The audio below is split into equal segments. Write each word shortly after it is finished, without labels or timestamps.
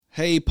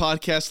Hey,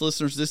 podcast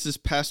listeners, this is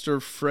Pastor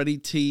Freddie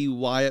T.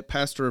 Wyatt,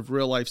 pastor of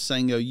Real Life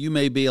Sango. You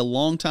may be a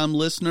longtime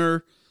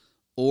listener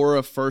or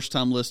a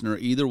first-time listener.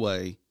 Either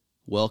way,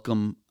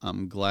 welcome.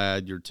 I'm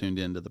glad you're tuned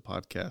into the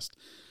podcast.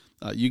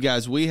 You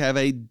guys, we have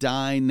a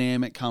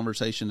dynamic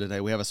conversation today.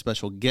 We have a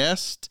special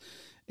guest,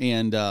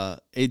 and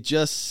it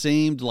just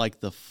seemed like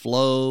the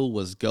flow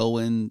was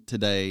going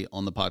today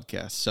on the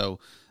podcast. So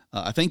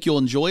I think you'll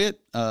enjoy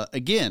it.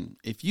 Again,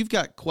 if you've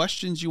got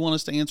questions you want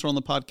us to answer on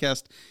the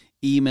podcast,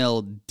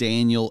 email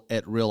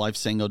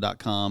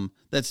Daniel@reallifesango.com.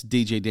 That's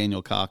DJ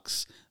Daniel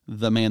Cox,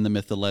 the man, the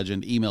myth, the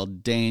legend. Email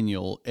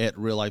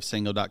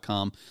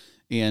Daniel@reallifesango.com,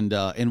 and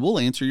we'll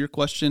answer your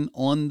question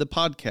on the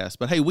podcast.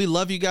 But hey, we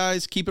love you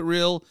guys. Keep it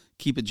real.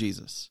 Keep it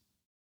Jesus.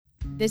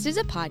 This is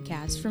a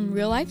podcast from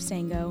Real Life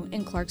Sango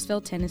in Clarksville,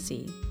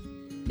 Tennessee.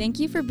 Thank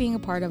you for being a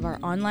part of our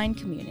online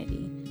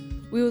community.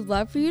 We would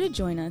love for you to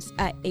join us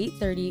at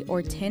 8:30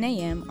 or 10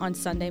 a.m. on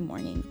Sunday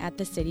morning at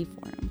the City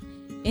Forum.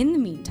 In the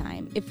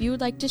meantime, if you would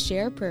like to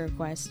share a prayer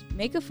request,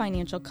 make a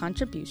financial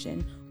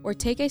contribution, or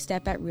take a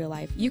step at Real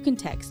Life, you can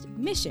text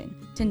MISSION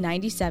to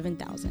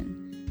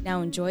 97,000.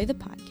 Now enjoy the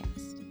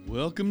podcast.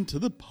 Welcome to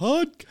the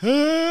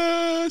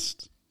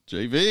podcast,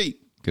 JV.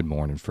 Good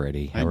morning,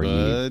 Freddie. How Hey, are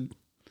bud. you?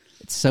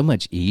 It's so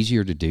much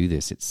easier to do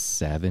this at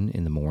 7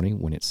 in the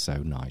morning when it's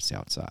so nice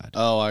outside.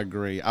 Oh, I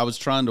agree. I was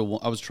trying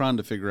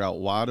to figure out,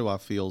 why do I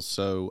feel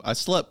so. I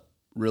slept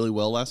really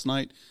well last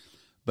night,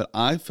 but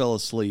I fell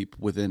asleep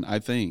within, I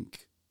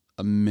think,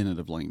 a minute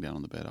of laying down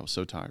on the bed. I was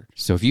so tired.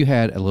 So if you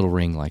had a little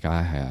ring like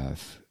I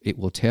have, it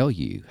will tell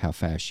you how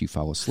fast you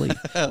fall asleep.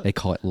 They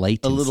call it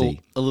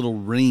latency. A little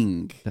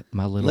ring.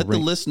 My little Let ring.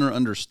 the listener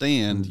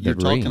understand The you're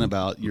talking ring.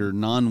 about your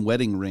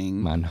non-wedding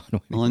ring My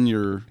non-wedding. on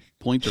your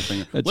pointer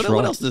finger. That's What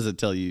right. else does it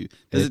tell you?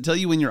 Does it tell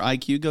you when your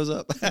IQ goes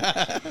up?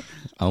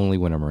 Only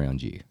when I'm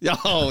around you.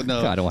 Oh,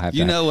 no. I don't have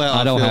You to. know how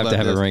I don't feel have to about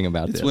have this. a ring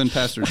about It's this. when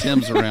Pastor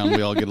Tim's around,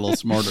 we all get a little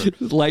smarter.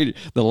 The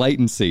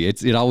latency.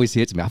 It always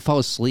hits me. I fall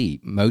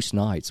asleep most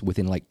nights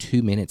within like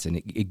 2 minutes, and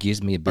it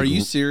gives me a big. Are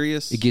you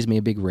serious? It gives me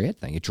a big red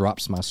thing. It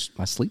drops my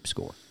sleep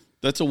score.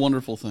 That's a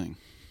wonderful thing.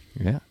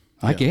 Yeah.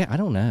 I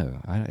don't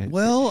know.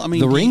 Well, I mean,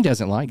 the ring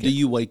doesn't like it. Do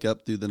you wake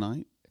up through the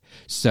night?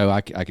 So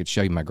I could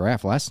show you my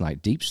graph last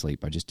night. Deep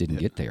sleep. I just didn't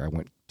get there. I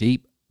went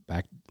deep,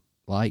 back,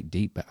 light,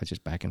 deep,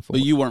 just back and forth.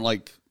 But you weren't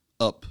like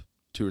up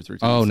 2 or 3 times.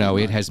 Oh through no,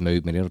 the it night. has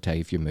movement. It'll tell you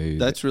if you move.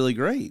 That's really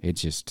great. Maybe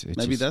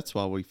Maybe that's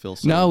why we feel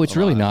so. No, it's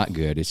really alive. not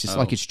good. It's just Oh.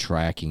 like it's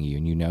tracking you,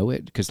 and you know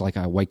it because like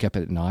I wake up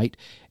at night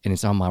and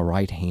it's on my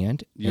right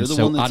hand, You're and the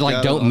so one that's I like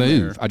got it don't on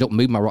move. there. I don't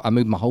move I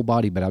move my whole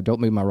body, but I don't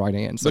move my right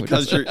hand. So it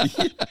Because doesn't-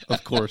 you're,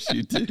 of course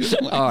you do.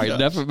 Oh, my all right, gosh.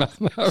 enough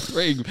about my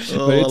ring.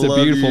 Oh, but it's I a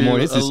love beautiful you.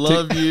 morning. I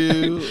love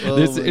you. Oh,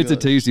 It's my a gosh.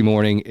 Tuesday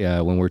morning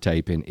when we're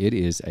taping. It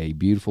is a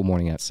beautiful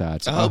morning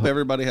outside. So I hope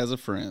everybody has a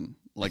friend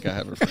like I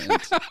have a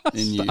friend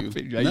in you.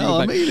 it. No,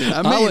 I mean it.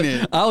 I mean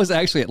it. I was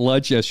actually at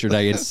lunch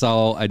yesterday and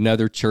saw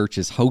another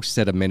church's host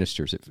set of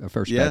ministers at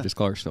First Yeah. Baptist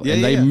Clarksville, Yeah,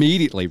 and they yeah.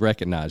 immediately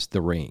recognized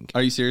the ring.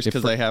 Are you serious?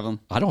 Because they have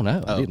them. I don't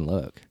know. I didn't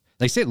look.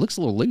 They said it looks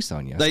a little loose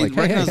on you. I was They like,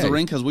 hey, recognize hey, the hey.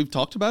 ring because we've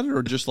talked about it,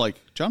 or just like,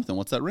 Jonathan,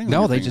 what's that ring? on No,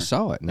 your they finger? just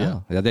saw it.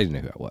 No, they didn't know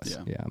who I was.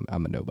 Yeah. Yeah,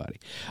 I'm a nobody.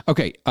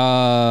 Okay,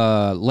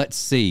 let's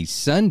see.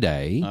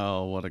 Sunday.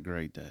 Oh, what a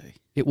great day!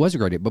 It was a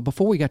great day. But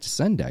before we got to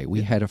Sunday,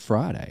 we had a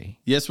Friday.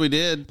 Yes, we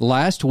did.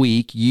 Last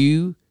week,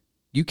 you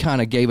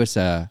kind of gave us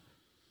an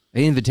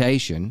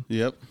invitation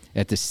Yep.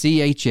 at the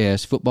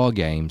CHS football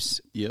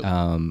games. Yep.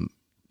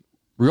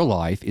 Real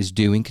Life is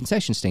doing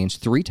concession stands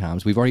 3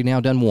 times. We've already now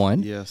done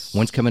one. Yes.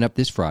 One's coming up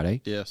this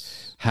Friday.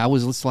 Yes. How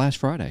was this last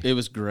Friday? It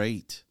was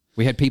great.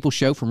 We had people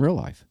show from Real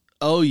Life.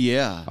 Oh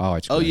yeah. Oh,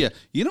 it's Oh great. yeah.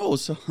 You know what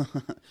was so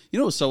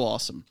so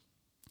awesome?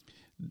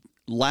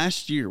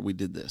 Last year we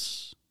did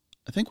this.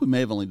 I think we may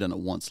have only done it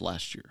once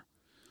last year.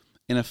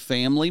 And a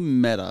family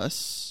met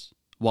us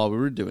while we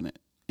were doing it.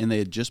 And they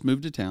had just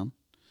moved to town.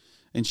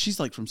 And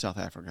she's like from South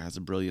Africa, has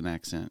a brilliant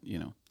accent, you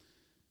know.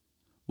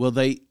 Well,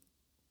 they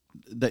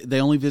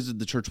only visited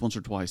the church once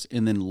or twice,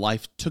 and then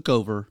life took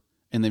over,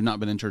 and they've not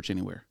been in church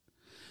anywhere.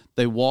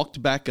 They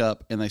walked back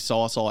up, and they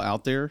saw us all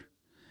out there,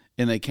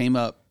 and they came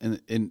up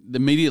and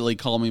immediately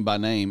called me by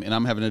name, and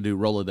I'm having to do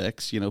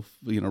Rolodex,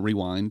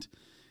 rewind,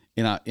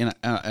 and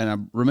I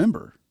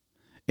remember,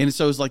 and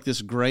so it was like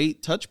this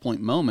great touch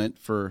point moment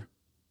for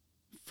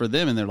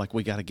them, and they're like,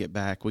 we got to get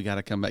back, we got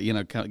to come back,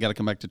 got to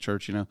come back to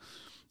church,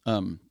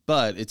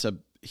 but it's a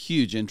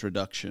huge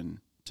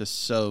introduction to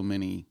so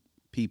many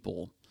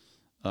people.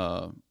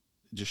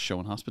 Just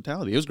showing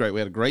hospitality. It was great.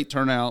 We had a great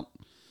turnout,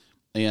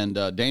 and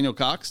DJ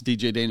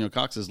Daniel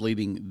Cox is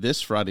leading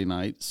this Friday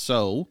night.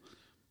 So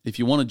if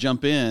you want to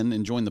jump in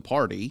and join the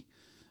party,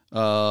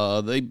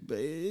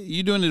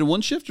 you doing it in one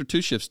shift or 2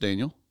 shifts,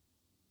 Daniel?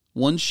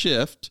 One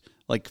shift,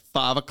 like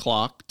 5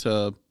 o'clock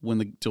till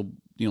a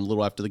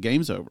little after the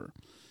game's over.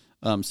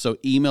 So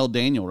email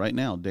Daniel right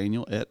now,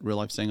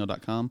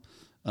 Daniel@reallifesango.com.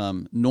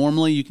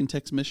 Normally you can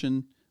text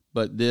mission,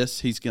 but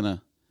he's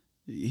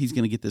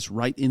gonna get this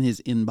right in his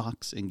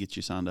inbox and get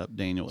you signed up,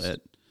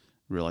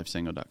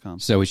 Daniel@reallifesango.com.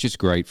 So it's just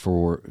great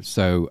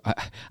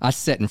I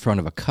sat in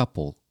front of a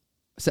couple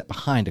sat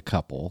behind a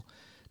couple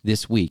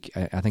this week.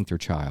 I think their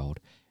child.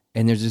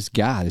 And there's this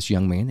guy, this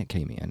young man that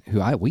came in, who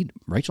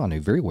Rachel and I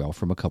knew very well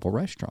from a couple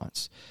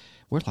restaurants.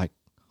 We're like,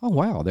 oh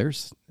wow,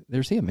 there's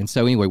him. And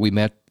so anyway, we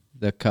met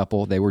the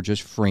couple. They were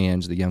just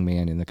friends. The young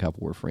man and the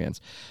couple were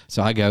friends.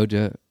 So I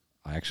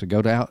actually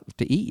go out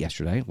to eat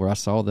yesterday, where I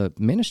saw the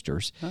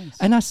ministers, Nice.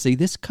 and I see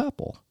this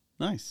couple.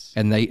 Nice.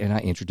 And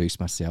I introduced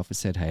myself and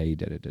said, hey,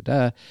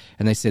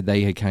 and they said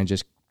they had kind of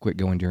just quit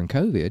going during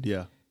COVID.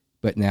 Yeah.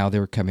 But now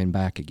they're coming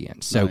back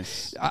again. So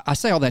Nice. I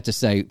say all that to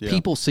say, Yeah.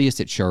 people see us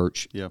at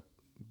church. Yeah.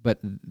 But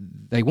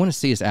they want to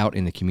see us out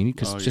in the community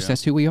because Yeah.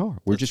 that's who we are.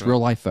 We're just real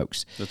life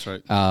folks. That's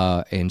right.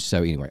 And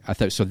so anyway, I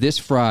thought, so this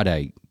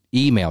Friday,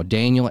 email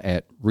Daniel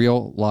at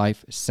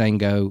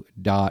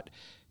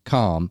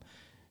reallifesango.com.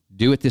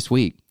 Do it this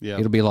week. Yeah.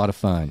 It'll be a lot of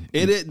fun.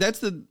 I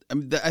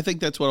think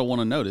that's what I want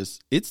to notice.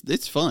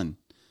 It's fun.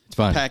 It's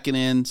fun. Packing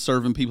in,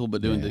 serving people,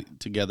 but doing it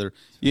together.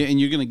 Yeah, and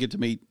you're going to get to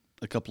meet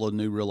a couple of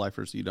new real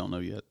lifers you don't know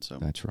yet. So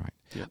That's right.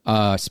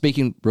 Yeah.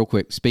 Speaking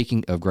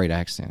of great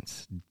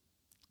accents,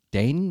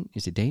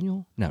 is it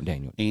Daniel? No,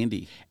 Daniel.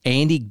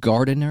 Andy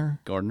Gardner.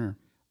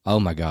 Oh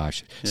my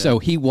gosh. Yeah. So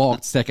he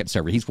walked second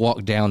server. He's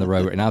walked down the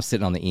road and I was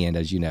sitting on the end,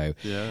 as you know.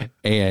 Yeah.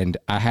 And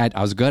I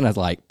was going to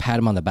like pat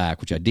him on the back,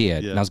 which I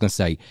did. Yeah. And I was going to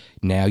say,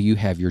 now you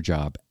have your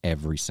job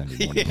every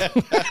Sunday morning. Yeah.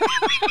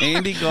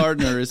 Andy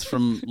Gardner is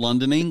from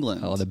London,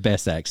 England. Oh, the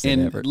best accent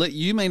and ever.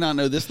 you may not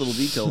know this little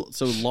detail.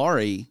 So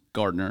Laurie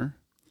Gardner,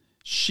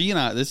 she and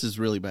I, this is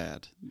really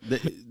bad.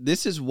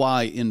 This is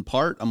why, in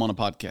part, I'm on a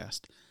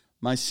podcast.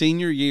 My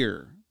senior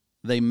year,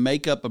 they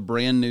make up a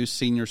brand new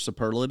senior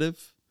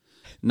superlative.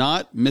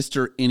 Not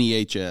Mr.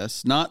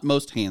 NEHS, not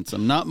most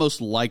handsome, not most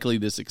likely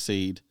to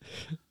succeed,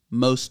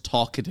 most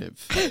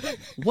talkative.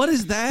 What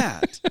is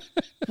that?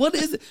 What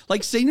is it?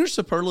 Like, senior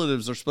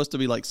superlatives are supposed to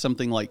be like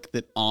something like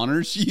that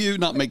honors you,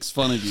 not makes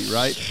fun of you,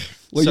 right?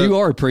 Well, So- you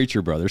are a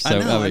preacher, brother. So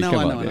I know.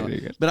 come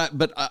on.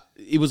 But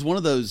it was one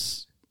of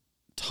those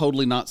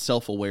totally not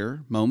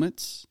self-aware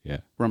moments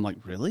Yeah. where I'm like,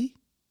 really?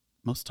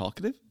 Most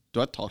talkative?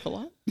 Do I talk a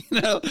lot?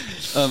 I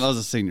was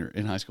a senior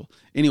in high school.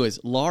 Anyways,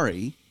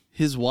 Laurie,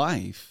 his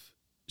wife,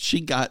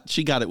 she got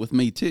it with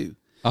me too.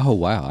 Oh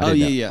wow! I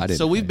didn't know.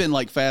 So we've been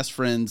like fast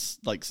friends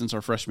like since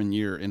our freshman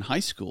year in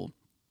high school.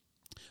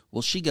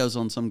 Well, she goes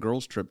on some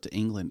girls' trip to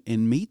England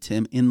and meets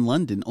him in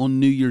London on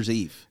New Year's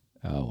Eve.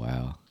 Oh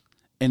wow!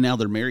 And now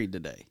they're married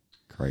today.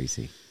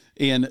 Crazy.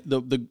 And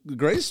the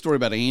greatest story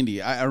about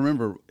Andy, I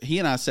remember he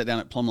and I sat down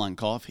at Plumline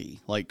Coffee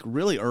like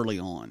really early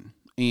on,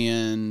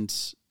 and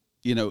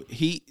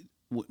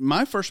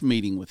my first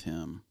meeting with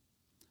him,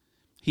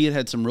 he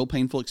had some real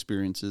painful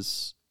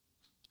experiences,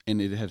 and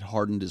it had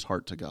hardened his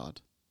heart to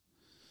God.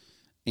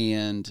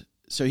 And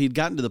so he'd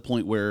gotten to the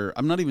point where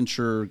I'm not even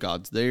sure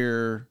God's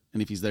there,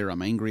 and if he's there,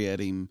 I'm angry at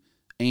him.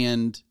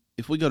 And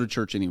if we go to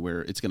church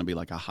anywhere, it's going to be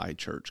like a high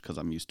church because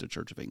I'm used to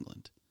Church of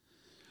England.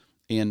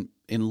 And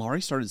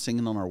Laurie started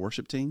singing on our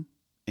worship team,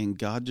 and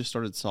God just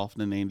started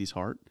softening Andy's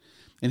heart.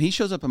 And he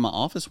shows up in my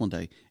office one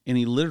day, and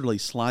he literally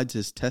slides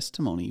his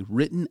testimony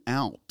written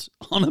out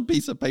on a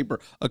piece of paper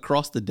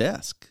across the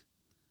desk.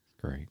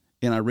 Great.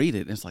 And I read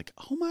it, and it's like,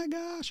 oh my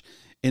gosh.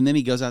 And then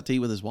he goes out to eat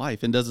with his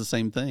wife and does the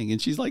same thing.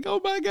 And she's like, oh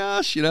my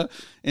gosh,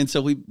 And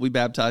so we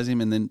baptize him.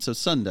 And then so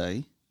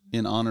Sunday,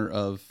 in honor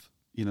of,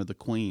 the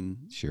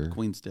Queen, Sure. the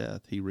Queen's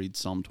death, he reads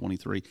Psalm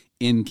 23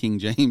 in King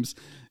James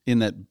in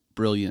that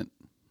brilliant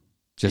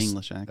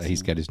English accent.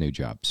 He's got his new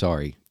job.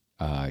 Sorry,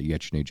 you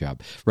got your new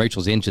job.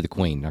 Rachel's into the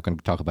Queen. Not going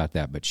to talk about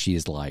that, but she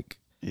is like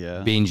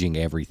binging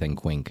everything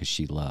Queen because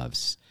she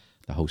loves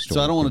the whole story.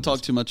 So I don't want to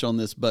talk too much on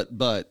this, but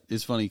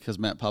it's funny because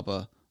Matt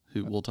Papa,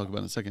 who we'll talk about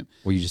in a second.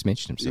 Well, you just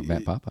mentioned him, so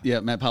Matt Papa.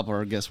 Yeah, Matt Papa,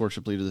 our guest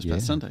worship leader this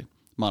past Sunday,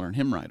 modern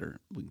hymn writer.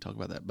 We can talk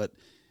about that. But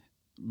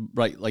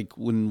right, like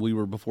when we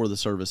were before the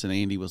service and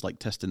Andy was like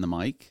testing the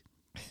mic,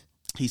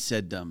 he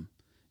said,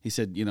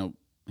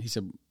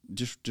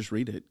 just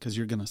read it because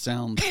you're gonna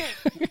sound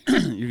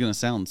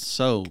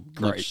so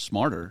much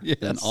smarter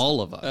than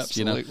all of us.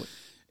 Absolutely.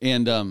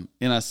 And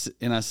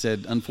I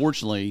said,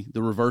 unfortunately,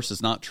 the reverse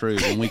is not true.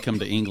 When we come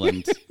to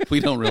England, we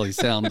don't really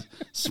sound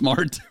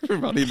smart to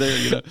everybody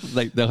there.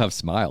 They'll have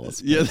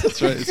smiles. Yeah,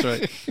 that's right. That's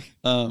right.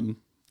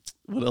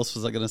 What else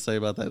was I going to say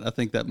about that? I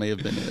think that may have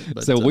been it.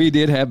 But, so we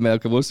did have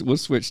Malcolm. We'll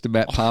switch to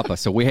Matt Papa.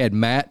 So we had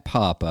Matt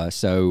Papa.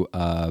 So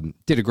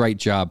did a great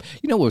job.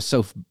 What was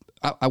so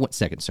I went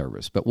second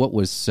service, but what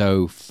was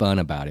so fun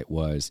about it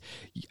was,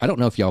 I don't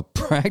know if y'all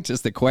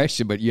practiced the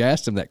question, but you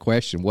asked him that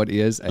question: what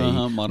is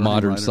a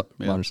modern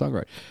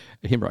songwriter,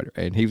 hymn writer?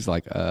 And he was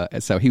like,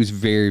 so he was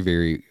very,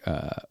 very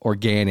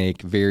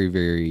organic, very,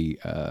 very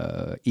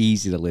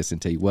easy to listen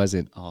to. He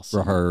wasn't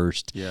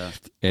rehearsed. Yeah.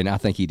 And I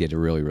think he did a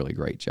really, really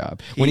great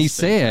job. When he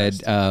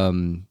said,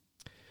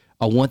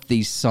 I want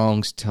these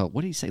songs to,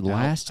 what did he say?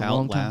 Last a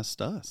long time?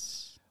 Outlast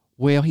us.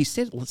 Well, he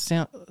said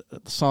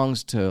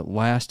songs to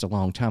last a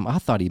long time. I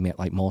thought he meant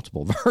like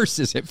multiple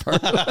verses at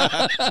first.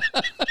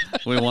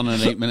 We want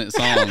an 8-minute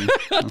song.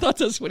 I thought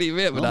that's what he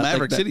meant. But Well, I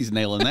Maverick think City's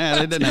nailing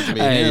that. It doesn't have to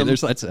be hey, him.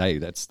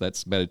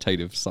 that's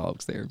meditative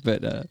songs there.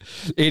 But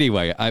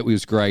anyway, it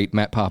was great.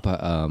 Matt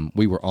Papa,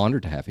 we were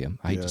honored to have him.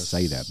 I hate to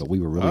say that, but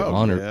we were really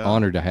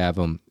honored to have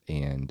him.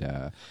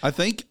 And I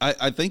think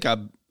I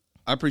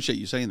appreciate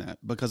you saying that,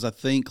 because I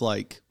think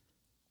like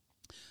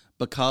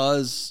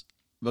because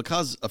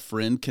a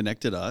friend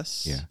connected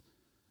us. Yeah.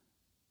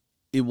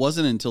 It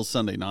wasn't until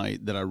Sunday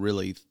night that I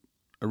really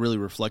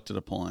reflected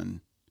upon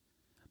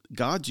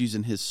God's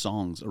using his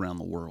songs around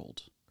the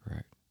world.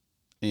 Correct.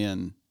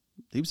 And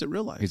he was at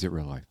Real Life. He's at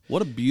Real Life.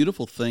 What a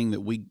beautiful thing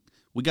that we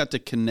got to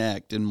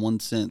connect in one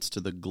sense to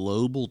the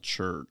global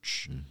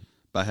church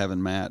by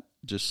having Matt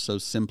just so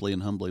simply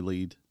and humbly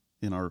lead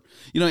in our,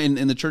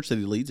 in the church that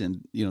he leads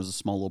in, is a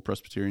small little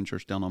Presbyterian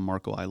church down on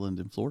Marco Island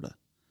in Florida.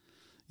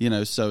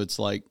 So it's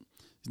like,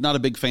 he's not a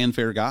big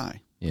fanfare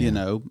guy,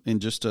 and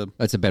just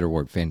that's a better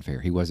word,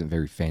 fanfare. He wasn't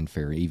very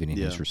fanfare even in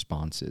his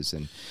responses.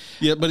 And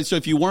but so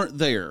if you weren't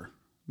there,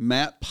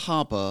 Matt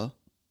Papa,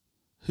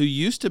 who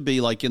used to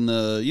be like in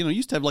the,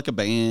 used to have like a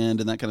band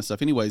and that kind of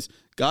stuff. Anyways,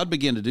 God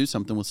began to do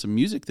something with some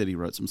music that he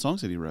wrote, some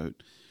songs that he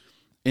wrote.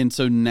 And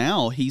so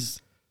now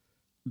he's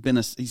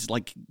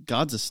like,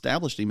 God's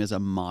established him as a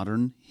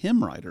modern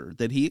hymn writer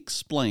that he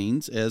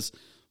explains as,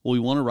 well, we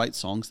want to write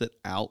songs that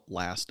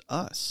outlast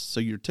us. So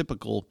your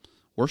typical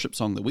worship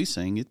song that we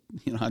sing,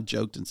 I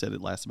joked and said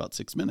it lasts about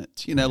 6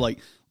 minutes, like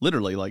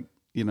literally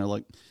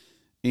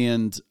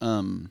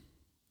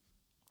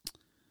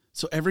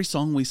so every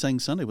song we sang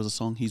Sunday was a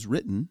song he's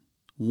written.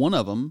 One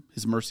of them,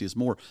 His Mercy is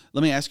More.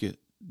 Let me ask you,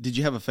 did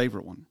you have a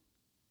favorite one?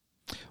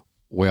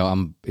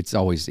 Well, it's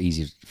always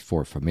easy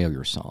for a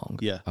familiar song.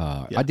 Yeah.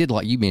 I did,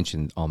 like you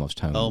mentioned, Almost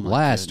Home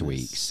last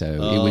week,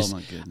 so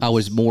I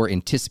was more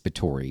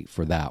anticipatory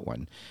for that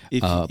one.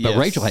 But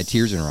Rachel had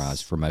tears in her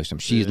eyes for most of them.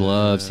 She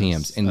loves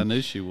hymns, and I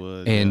knew she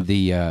would. And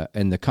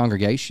the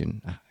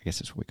congregation, I guess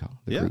that's what we call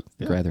it, the group,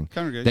 the gathering.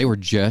 Congregation. They were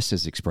just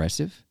as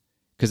expressive,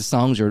 because the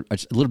songs are a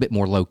little bit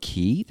more low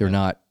key. They're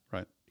not.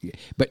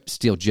 But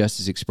still just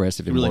as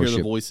expressive in worship. You really worship.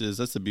 hear the voices.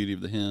 That's the beauty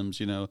of the hymns,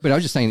 But I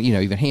was just saying,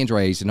 even hands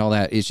raised and all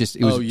that, it was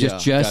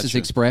just as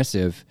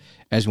expressive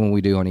as when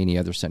we do on any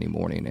other Sunday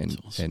morning,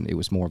 and it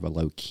was more of a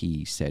low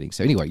key setting.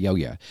 So anyway,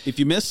 If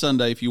you missed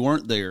Sunday, if you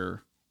weren't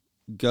there,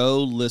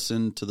 go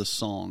listen to the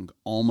song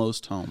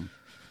 "Almost Home"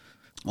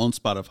 on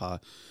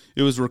Spotify.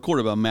 It was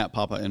recorded by Matt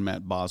Papa and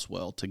Matt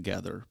Boswell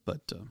together,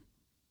 but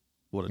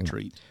what a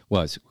treat!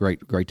 Well, it's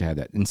great to have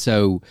that. And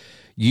so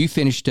you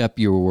finished up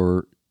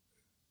your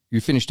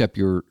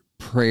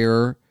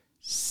prayer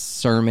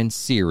sermon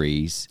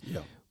series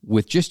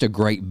with just a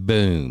great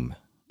boom.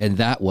 And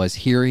that was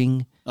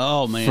hearing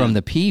from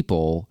the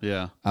people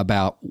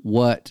about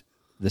what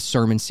the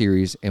sermon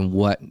series and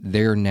what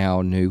their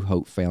now New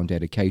Hope Found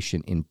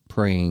dedication in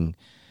praying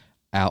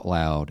out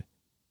loud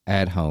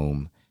at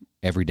home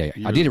every day.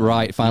 I did it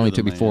right. It finally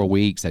took me 4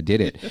 weeks. I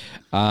did it.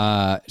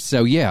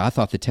 So, I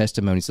thought the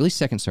testimonies, at least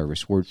second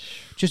service, were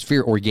just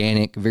very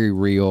organic, very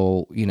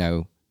real,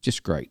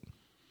 just great.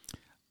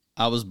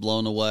 I was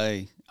blown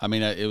away. I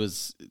mean,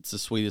 it's the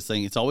sweetest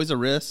thing. It's always a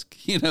risk,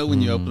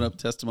 when you open up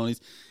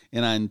testimonies.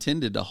 And I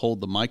intended to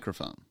hold the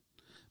microphone,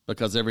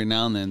 because every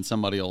now and then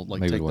somebody will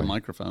take the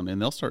microphone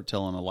and they'll start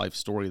telling a life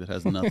story that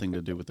has nothing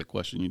to do with the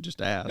question you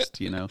just asked,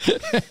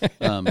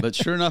 But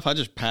sure enough, I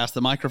just passed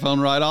the microphone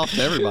right off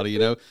to everybody,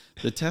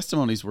 The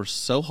testimonies were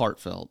so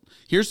heartfelt.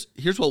 Here's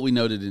what we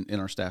noted in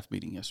our staff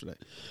meeting yesterday.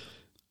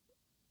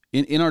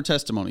 In our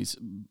testimonies,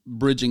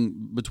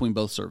 bridging between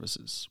both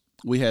services,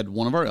 we had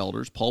one of our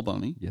elders, Paul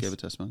Boney, gave a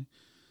testimony.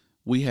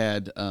 We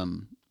had a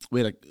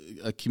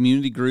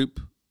community group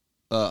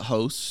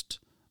host,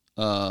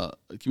 Cheryl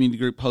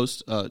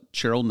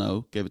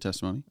No, gave a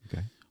testimony.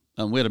 Okay.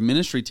 We had a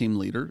ministry team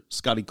leader,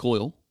 Scotty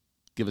Coyle,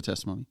 give a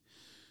testimony.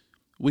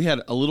 We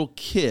had a little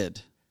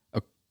kid.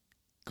 Go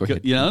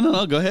ahead.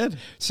 No, go ahead.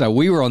 So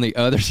we were on the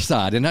other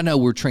side, and I know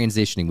we're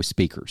transitioning with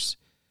speakers.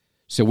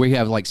 So we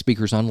have like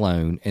speakers on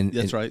loan, and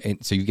that's right.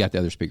 And so you got the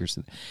other speakers,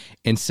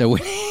 and so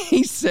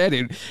he said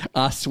it.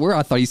 I swear,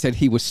 I thought he said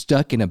he was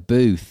stuck in a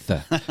booth.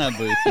 A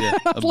boot. Yeah.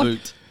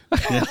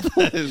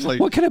 Like,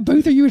 what kind of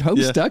booth are you at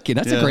home stuck in?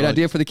 That's a great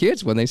idea for the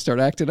kids when they start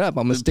acting up.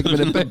 I'm gonna stick them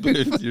in a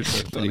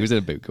booth. But he was in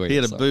a boot. Go ahead, he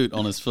had a boot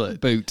on his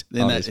foot.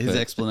 His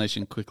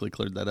explanation quickly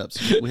cleared that up.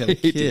 So we had a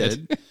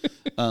kid.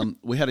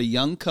 We had a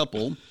young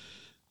couple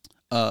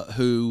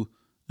who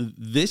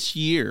this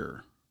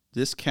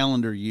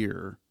calendar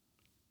year,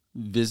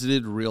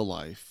 visited Real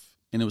Life,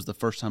 and it was the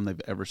first time they've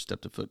ever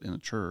stepped a foot in a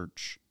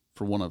church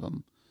for one of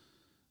them.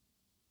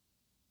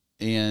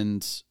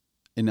 And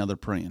now they're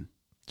praying.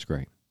 It's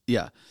great.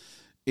 Yeah.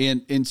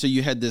 And so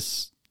you had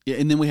this,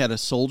 and then we had a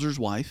soldier's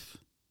wife.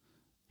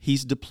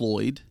 He's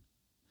deployed.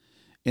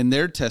 And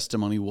their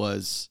testimony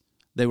was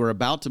they were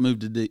about to move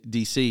to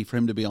D.C. for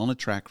him to be on a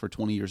track for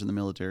 20 years in the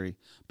military,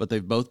 but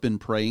they've both been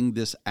praying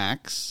this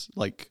acts,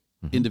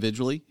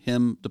 individually,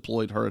 him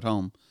deployed, her at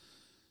home.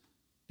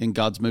 and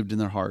God's moved in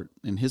their heart,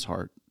 in his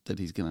heart, that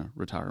he's going to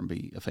retire and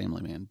be a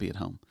family man, be at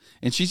home.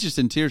 And she's just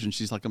in tears, and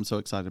she's like, I'm so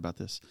excited about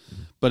this.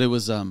 Mm-hmm. But it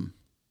was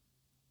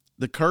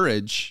the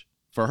courage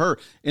for her.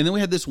 And then we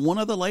had this one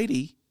other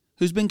lady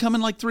who's been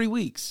coming like 3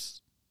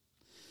 weeks.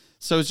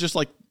 So it's just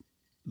like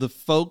the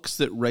folks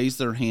that raised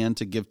their hand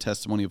to give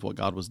testimony of what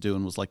God was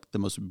doing was like the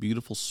most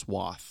beautiful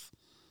swath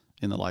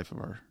in the life of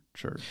our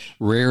church.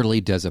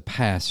 Rarely does a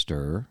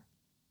pastor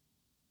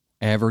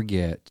ever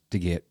get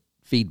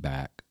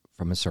feedback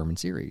from a sermon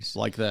series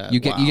like that.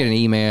 You get an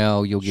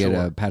email, you'll get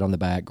a pat on the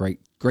back. Great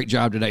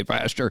job today,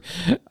 Pastor.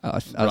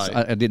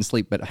 I didn't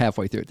sleep, but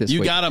halfway through it this week.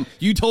 You got him.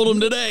 You told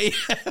him today.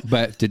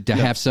 But to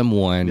have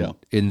someone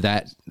in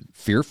that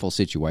fearful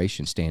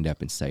situation stand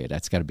up and say it,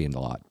 that's got to be in a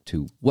lot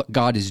to what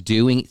God is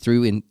doing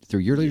through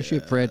your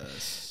leadership, Fred,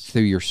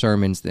 through your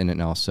sermons,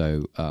 and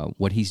also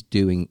what he's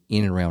doing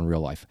in and around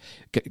real life.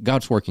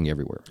 God's working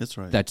everywhere. That's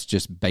right. That's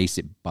just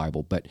basic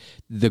Bible. But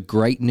the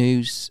great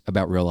news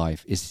about real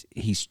life is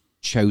he's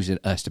chosen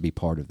us to be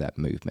part of that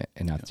movement,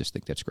 and I just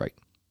think that's great.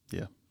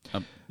 Yeah.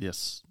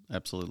 Yes,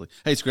 absolutely.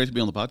 Hey, it's great to be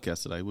on the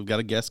podcast today. We've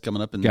got a guest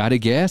coming up in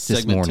this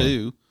segment morning.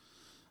 2.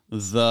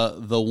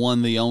 The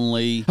one, the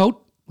only,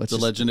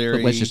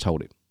 legendary. Let's just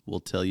hold it. We'll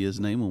tell you his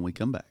name when we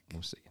come back.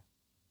 We'll see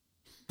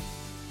you.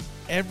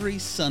 Every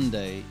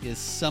Sunday is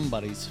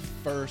somebody's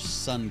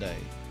first Sunday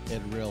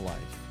in real life.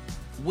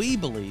 We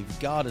believe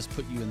God has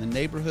put you in the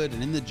neighborhood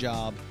and in the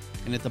job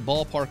and at the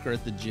ballpark or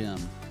at the gym,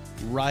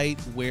 right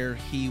where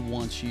he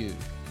wants you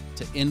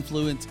to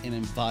influence and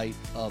invite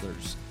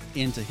others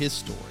into his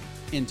story,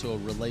 into a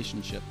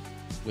relationship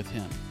with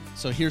him.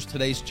 So here's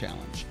today's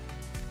challenge.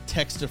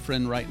 Text a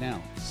friend right now.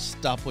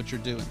 Stop what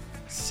you're doing.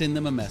 Send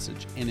them a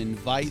message and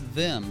invite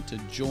them to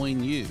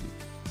join you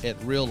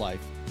at Real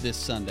Life this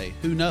Sunday.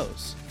 Who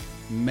knows?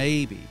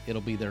 Maybe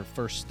it'll be their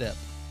first step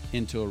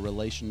into a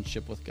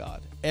relationship with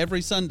God.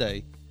 Every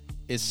Sunday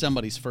is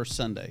somebody's first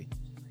Sunday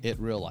at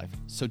Real Life.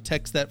 So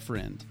text that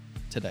friend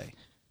today.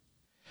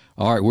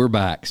 All right, we're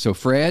back. So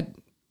Fred,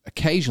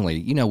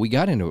 occasionally, we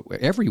got into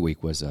every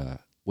week was a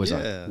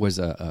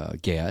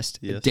guest.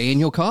 Yes.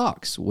 Daniel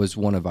Cox was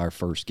one of our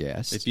first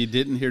guests. If you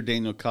didn't hear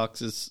Daniel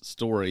Cox's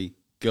story,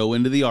 go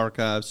into the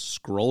archives,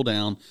 scroll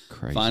down,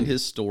 find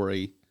his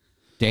story.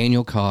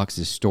 Daniel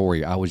Cox's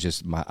story,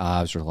 my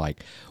eyes are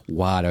like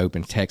wide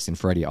open, texting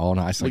Freddie all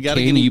night. It's like,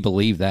 can you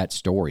believe that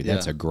story?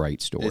 That's a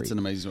great story. It's an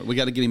amazing story. We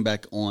got to get him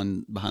back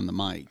on behind the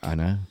mic. I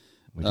know.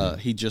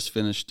 He just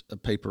finished a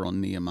paper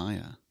on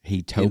Nehemiah.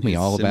 He told me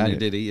all about it.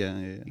 Did he?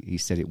 Yeah. He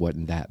said it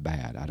wasn't that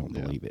bad. I don't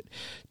believe it.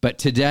 But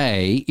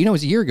today, it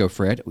was a year ago,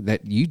 Fred,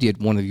 that you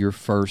did one of your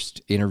first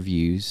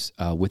interviews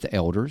with the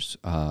elders,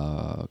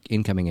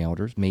 incoming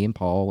elders, me and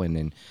Paul, and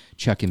then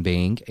Chuck and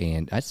Bing,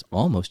 and that's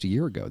almost a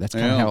year ago. That's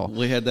kind of how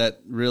we had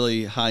that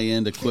really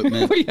high-end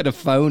equipment. We had a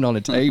phone on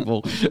a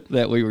table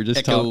that we were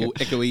just talking.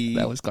 Echoey.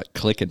 That was like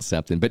clicking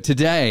something. But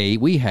today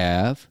we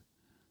have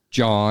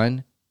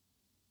John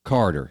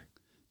Carter.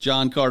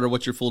 John Carter,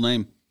 what's your full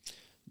name?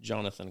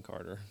 Jonathan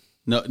Carter.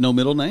 No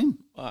middle name?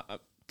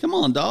 Come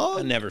on, dog.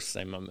 I never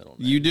say my middle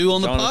name. You do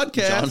on the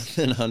podcast.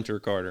 Jonathan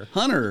Hunter Carter.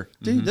 Hunter.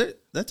 Dude,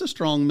 that's a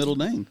strong middle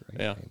name.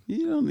 Yeah.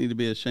 You don't need to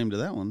be ashamed of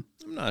that one.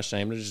 I'm not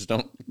ashamed. I just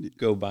don't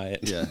go by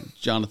it. Yeah.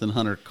 Jonathan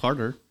Hunter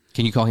Carter.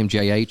 Can you call him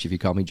JH if you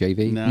call me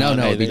JV? No,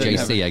 it'd be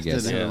JC, I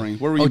guess. Yeah.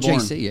 Where were you born?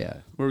 JC,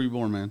 yeah. Where were you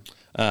born, man?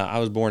 I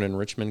was born in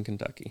Richmond,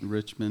 Kentucky.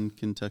 Richmond,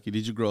 Kentucky.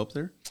 Did you grow up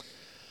there?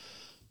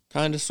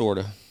 Kind of, sort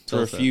of.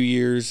 For a few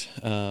years.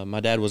 My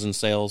dad was in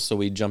sales, so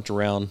we jumped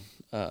around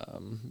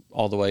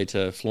all the way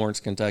to Florence,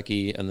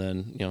 Kentucky, and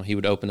then he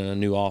would open a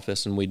new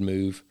office and we'd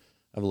move.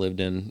 I've lived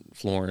in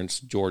Florence,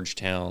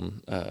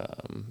 Georgetown,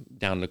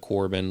 down to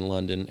Corbin,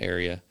 London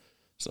area.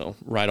 So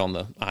right on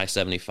the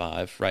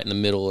I-75, right in the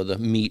middle of the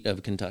meat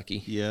of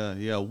Kentucky.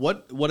 Yeah.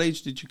 What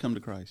age did you come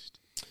to Christ?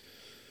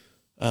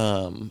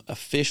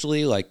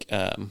 Officially,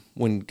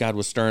 when God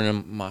was stirring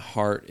in my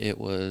heart, it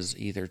was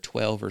either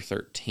 12 or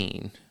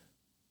 13.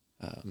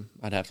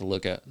 I'd have to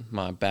look at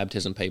my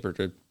baptism paper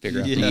to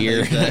figure out the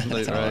year.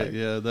 Exactly, right.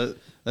 Yeah,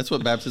 that's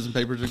what baptism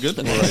papers are good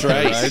for. That's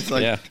right. It's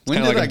like,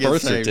 when did I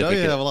get saved? Oh,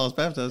 yeah, well, I was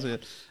baptized.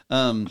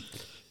 Yeah.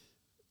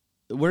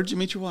 Where'd you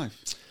meet your wife?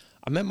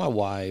 I met my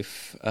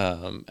wife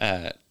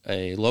at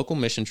a local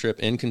mission trip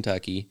in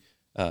Kentucky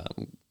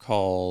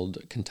called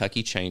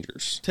Kentucky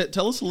Changers.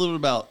 Tell us a little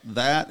bit about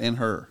that and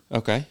her.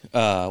 Okay.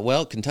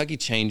 Well, Kentucky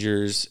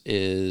Changers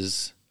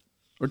is...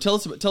 Or tell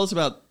us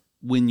about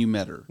when you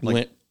met her.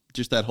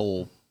 Just that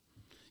whole,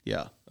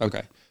 yeah.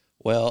 Okay.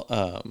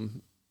 Well,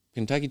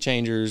 Kentucky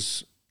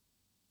Changers,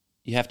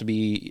 you have to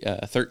be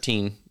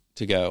 13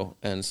 to go.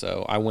 And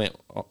so I went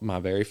my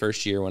very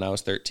first year when I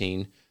was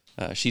 13.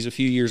 She's a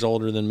few years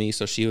older than me,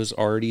 so she was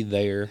already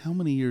there. How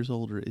many years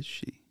older is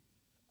she?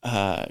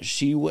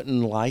 She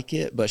wouldn't like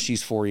it, but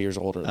she's 4 years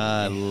older than me.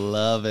 I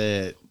love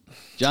it.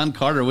 John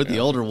Carter with the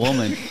older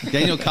woman.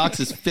 Daniel Cox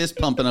is fist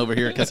pumping over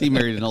here because he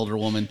married an older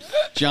woman.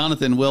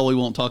 Jonathan, well, we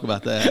won't talk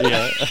about that.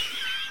 Yeah.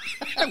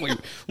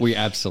 We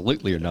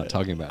absolutely are not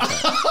talking about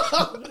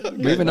that.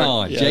 Moving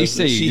on. Yeah,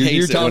 JC, she you're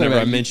hates it talking whenever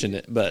about I mention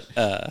it, but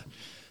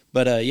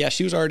But yeah,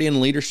 she was already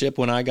in leadership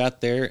when I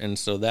got there, and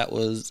so that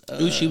was.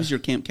 Ooh, she was your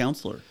camp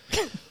counselor.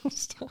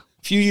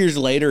 A few years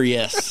later,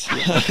 yes,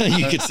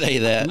 you could say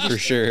that for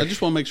sure. I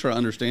just want to make sure I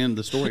understand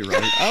the story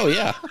right. Oh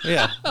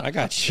yeah, I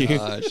got you.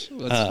 Gosh,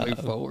 let's move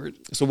forward.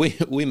 So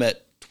we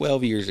met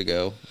 12 years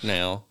ago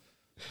now,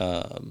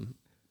 and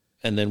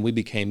then we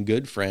became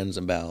good friends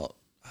about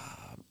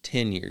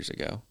 10 years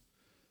ago,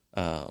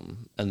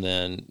 and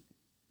then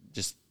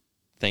just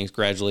things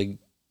gradually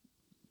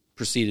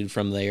proceeded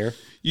from there.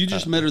 You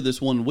just met her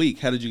this 1 week.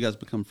 How did you guys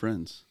become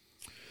friends?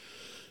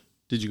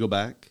 Did you go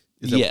back?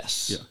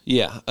 Yes.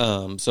 Yeah.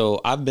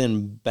 So I've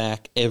been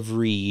back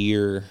every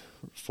year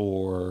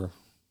for,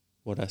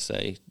 what'd I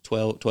say,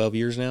 12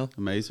 years now.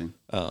 Amazing.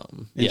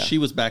 And she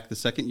was back the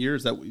second year?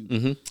 Is that what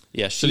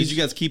Yeah. So did you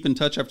guys keep in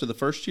touch after the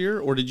first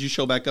year, or did you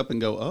show back up and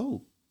go,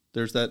 oh,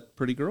 there's that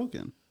pretty girl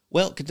again?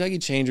 Well, Kentucky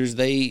Changers,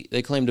 they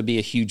claim to be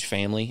a huge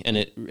family, and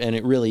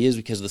it really is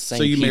because the same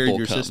people So you married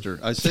your come. sister.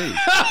 I see.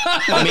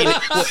 I mean,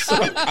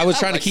 I was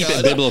trying to keep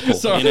it biblical.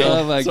 Sorry. You know?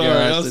 Oh my Sorry,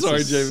 gosh, I'm this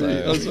sorry, is Jamie.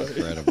 so I'm sorry.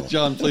 incredible.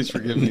 John, please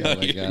forgive me. Oh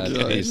my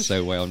gosh, he's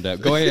so wound up.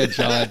 Go ahead,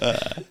 John.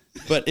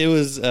 But it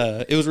was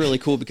really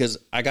cool because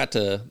I got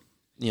to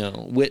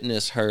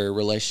witness her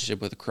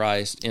relationship with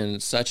Christ in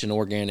such an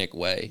organic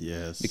way.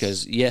 Yes.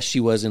 Because yes,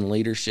 she was in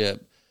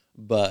leadership,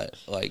 but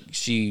like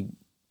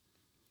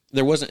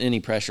there wasn't any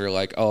pressure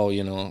like, oh,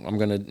 I'm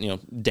going to,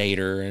 date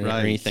her or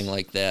anything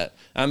like that.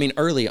 I mean,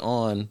 early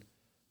on,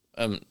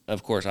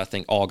 of course, I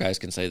think all guys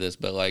can say this,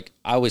 but like,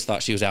 I always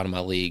thought she was out of my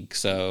league.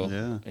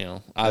 So,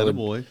 I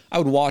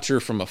would watch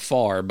her from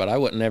afar, but I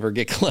would never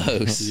get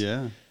close.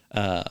 Yeah.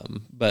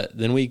 But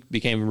then we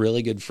became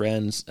really good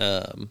friends.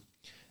 And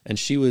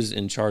she was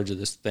in charge of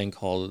this thing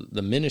called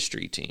the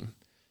ministry team.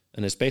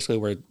 And it's basically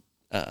where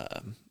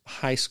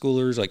high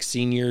schoolers, like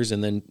seniors,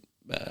 and then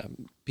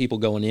people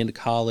going into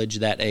college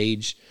that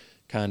age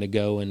kind of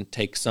go and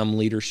take some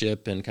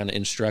leadership and kind of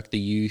instruct the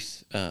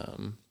youth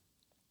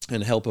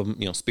and help them,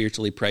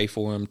 spiritually pray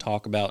for them,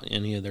 talk about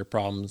any of their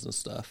problems and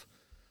stuff.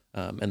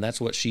 And that's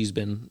what she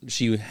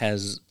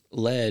has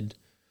led.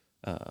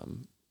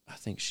 I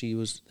think she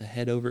was the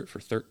head over it for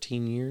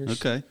 13 years.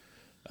 Okay.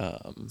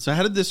 So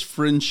how did this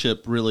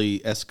friendship really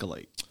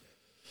escalate?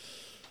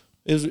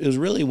 It was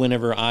really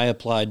whenever I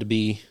applied to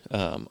be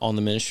on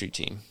the ministry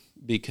team,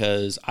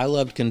 because I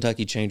loved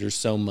Kentucky Changers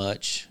so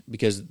much,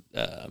 because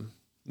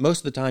most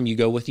of the time you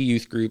go with a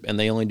youth group and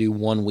they only do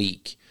 1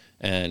 week,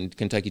 and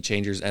Kentucky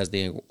Changers as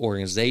the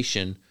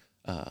organization,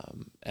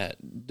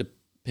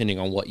 depending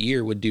on what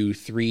year, would do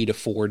 3 to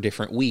 4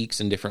 different weeks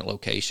in different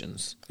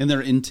locations. And they're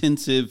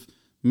intensive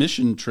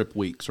mission trip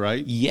weeks,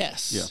 right?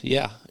 Yes.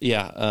 Yeah.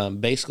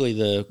 Basically,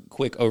 the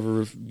quick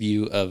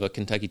overview of a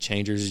Kentucky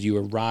Changers is you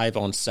arrive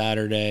on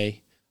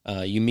Saturday,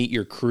 you meet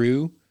your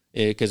crew,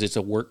 because it's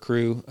a work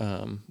crew.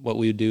 What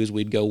we would do is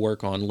we'd go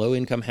work on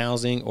low-income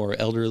housing or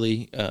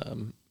elderly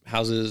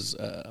houses,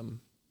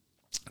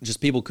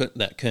 just people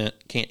that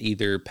can't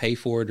either pay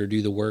for it or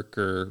do the work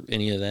or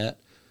any of that.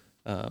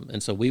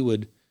 And so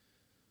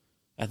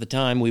at the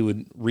time, we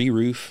would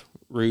re-roof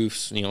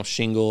roofs,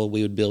 shingle.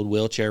 We would build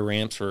wheelchair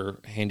ramps for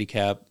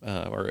handicap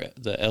or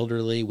the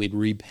elderly. We'd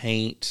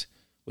repaint.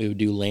 We would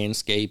do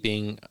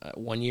landscaping.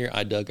 One year,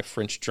 I dug a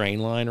French drain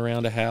line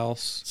around a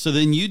house. So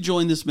then you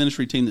joined this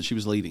ministry team that she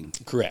was leading.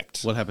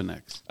 Correct. What happened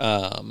next?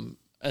 And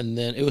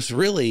then it was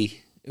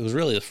really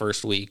the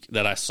first week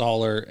that I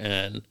saw her,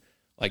 and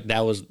like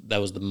that was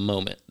the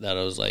moment that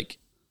I was like,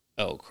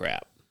 oh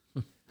crap.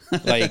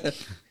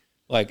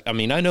 like I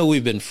mean, I know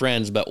we've been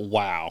friends, but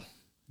wow.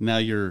 Now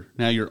you're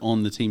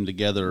on the team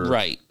together.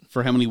 Right.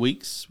 For how many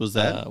weeks was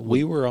that?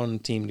 We were on the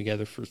team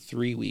together for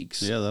 3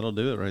 weeks. Yeah, that'll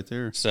do it right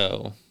there.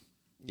 So,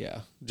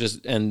 yeah,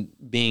 and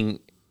being,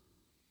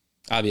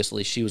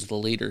 obviously she was the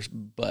leader,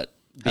 but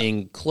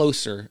being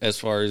closer as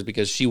far as,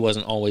 because she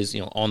wasn't always,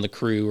 on the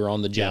crew or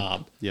on the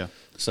job. Yeah.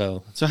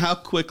 So how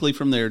quickly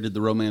from there did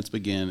the romance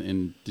begin,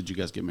 and did you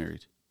guys get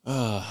married?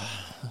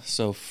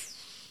 So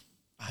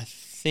I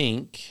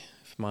think,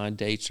 if my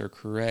dates are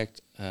correct,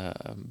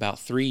 about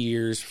 3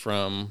 years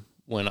from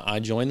when I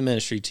joined the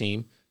ministry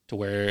team to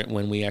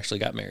when we actually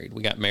got married.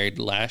 We got married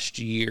last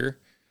year.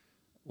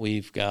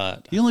 We've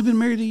got... You only been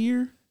married a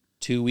year?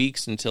 2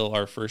 weeks until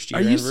our first year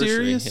Are you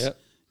anniversary. serious?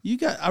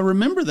 Yep. I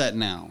remember that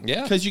now.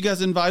 Yeah. Because you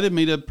guys invited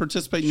me to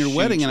participate in your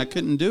wedding, and I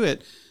couldn't do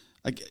it.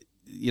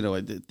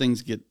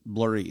 Things get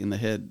blurry in the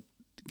head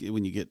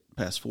when you get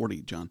past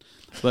 40, John.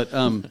 But,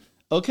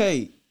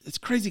 okay, it's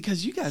crazy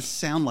because you guys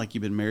sound like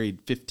you've been married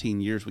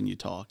 15 years when you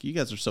talk. You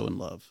guys are so in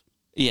love.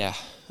 Yeah.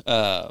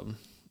 And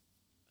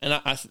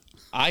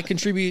I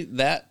contribute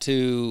that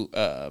to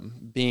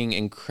being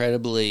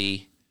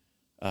incredibly,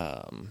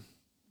 I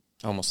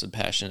almost said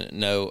passionate,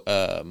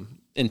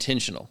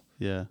 intentional.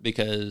 Yeah.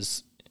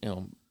 Because,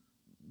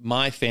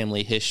 my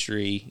family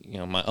history,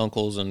 my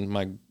uncles and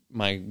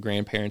my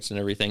grandparents and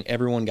everything,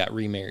 everyone got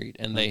remarried,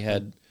 and they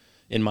had,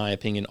 in my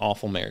opinion,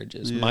 awful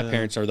marriages. Yeah. My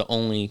parents are the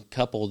only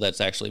couple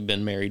that's actually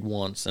been married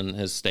once and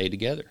has stayed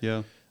together.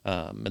 Yeah.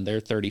 And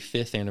their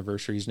 35th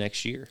anniversary is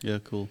next year. Yeah,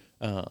 cool.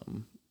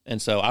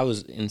 And so I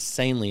was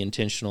insanely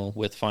intentional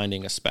with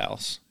finding a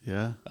spouse.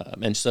 Yeah.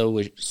 And so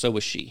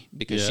was she,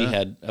 because she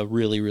had a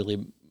really,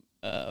 really,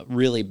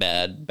 really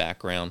bad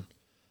background,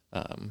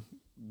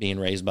 being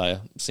raised by a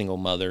single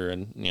mother,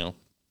 and,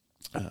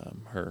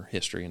 her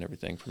history and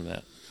everything from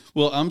that.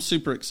 Well, I'm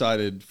super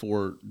excited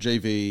for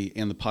JV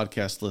and the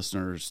podcast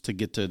listeners to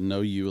get to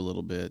know you a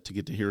little bit, to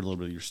get to hear a little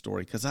bit of your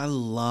story, because I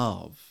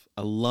love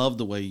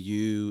the way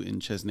you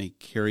and Chesney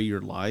carry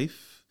your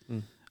life.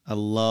 I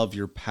love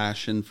your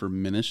passion for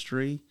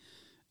ministry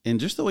and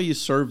just the way you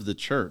serve the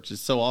church.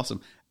 It's so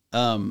awesome.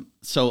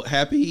 So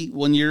happy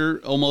 1 year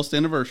almost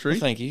anniversary.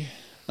 Well, thank you.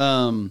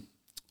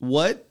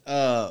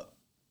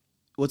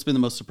 What's been the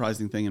most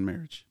surprising thing in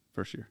marriage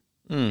first year?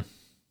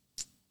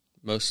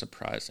 Most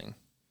surprising.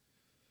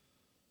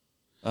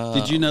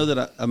 Did you know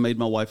that I made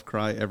my wife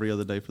cry every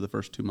other day for the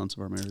first 2 months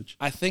of our marriage?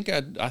 I think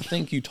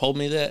you told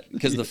me that,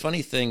 because the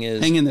funny thing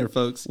is, Hang in there,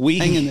 folks.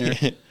 Hang in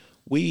there.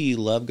 We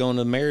love going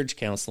to marriage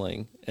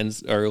counseling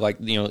or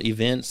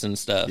events and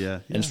stuff. Yeah.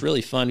 And it's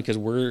really fun because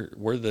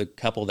we're the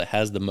couple that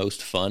has the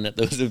most fun at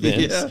those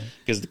events,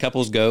 because the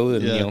couples go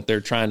and they're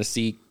trying to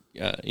seek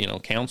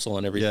counsel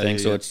and everything.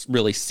 So it's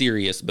really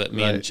serious, but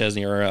me and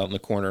Chesney are out in the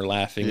corner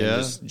laughing and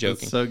just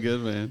joking. That's so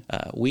good, man.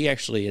 We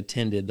actually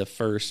attended the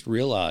first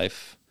real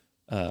life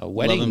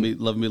wedding.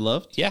 Love and be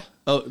loved? Yeah.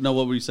 Oh, no,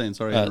 what were you saying?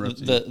 Sorry, I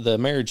interrupted you. The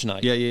marriage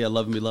night. Yeah,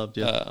 love and be loved,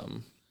 yeah.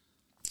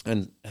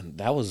 And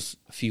that was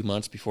a few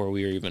months before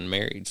we were even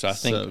married. So I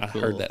think So I cool.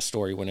 heard that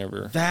story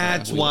whenever.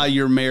 That's why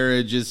your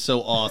marriage is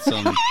so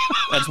awesome.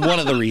 That's one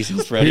of the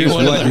reasons, Freddie. Here's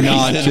One of what the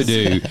not reasons.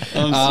 to do.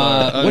 I'm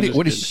sorry.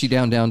 What is she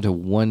down to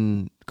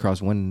one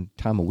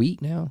time a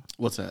week now?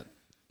 What's that?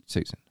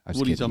 Susan, I was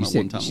What are you kidding. talking about,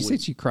 one time a She week?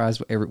 said she cries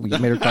every. You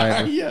made her cry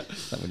every. Yeah.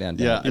 That went down.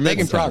 Yeah. You're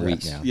making Once every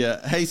week progress. now.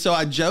 Yeah. Hey, so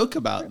I joke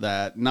about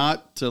that,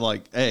 not to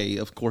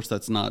of course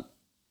that's not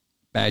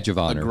Badge of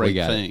a honor. great we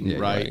got thing, it. Yeah,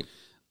 right?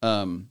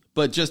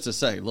 But just to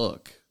say,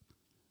 look,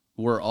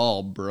 we're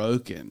all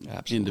broken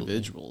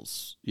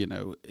individuals,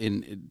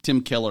 In Tim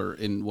Keller,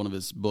 in one of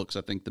his books,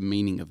 I think The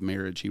Meaning of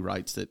Marriage, he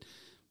writes that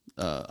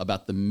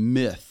about the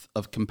myth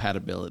of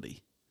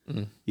compatibility.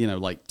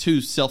 Like two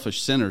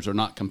selfish sinners are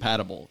not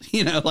compatible.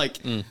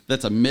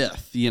 That's a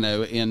myth.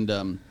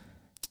 And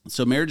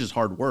so marriage is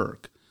hard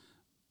work,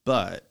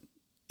 but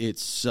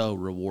it's so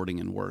rewarding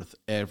and worth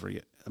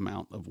every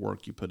amount of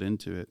work you put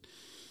into it.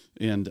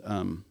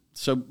 And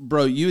so,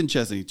 bro, you and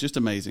Chesney, just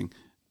amazing.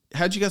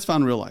 How'd you guys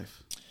find real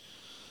life?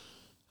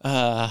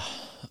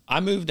 I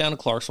moved down to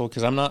Clarksville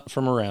because I'm not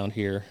from around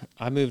here.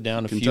 I moved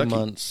down a few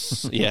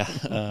months.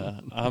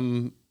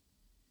 I'm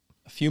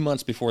a few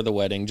months before the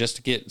wedding, just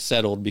to get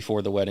settled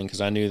before the wedding,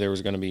 because I knew there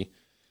was going to be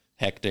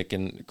hectic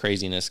and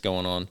craziness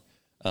going on.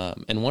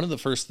 And one of the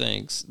first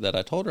things that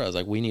I told her, I was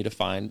like, we need to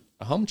find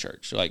a home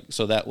church.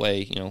 So that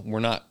way, we're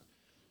not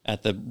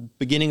at the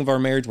beginning of our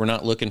marriage, we're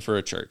not looking for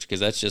a church,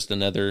 because that's just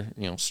another,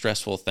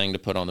 stressful thing to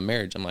put on the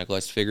marriage. I'm like,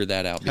 let's figure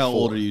that out before. How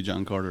old are you,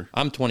 John Carter?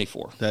 I'm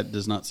 24. That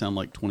does not sound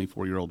like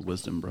 24-year-old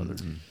wisdom, brother.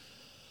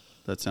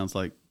 That sounds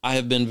like I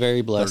have been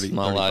very blessed in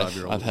my life.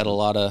 35-year-old I've had a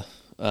lot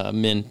of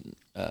men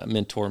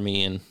mentor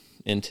me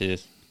into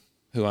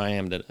who I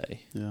am today.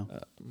 Yeah.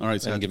 All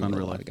right, so and how'd you give me find a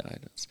real lot life? of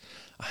guidance.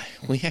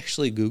 We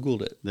actually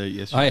Googled it.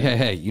 Yes,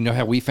 Hey! You know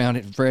how we found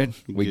it, Fred?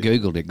 We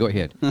Googled it. Go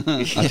ahead.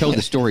 I told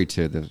the story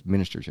to the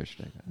ministers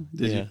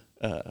yesterday.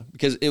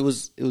 Because it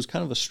was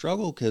kind of a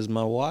struggle, because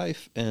my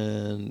wife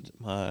and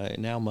my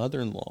now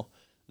mother-in-law,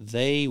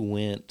 they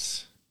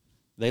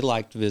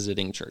liked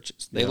visiting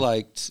churches. They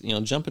liked,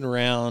 jumping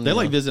around. They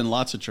like visiting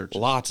lots of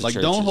churches. Lots of like,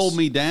 churches. don't hold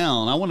me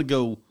down. I want to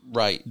go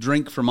Right.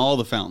 drink from all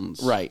the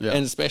fountains. Right. Yeah.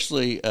 And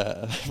especially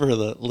for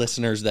the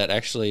listeners that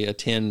actually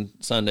attend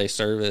Sunday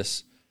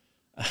service,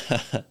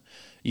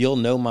 you'll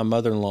know my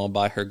mother-in-law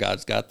by her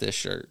God's Got This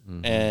shirt.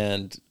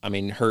 And, I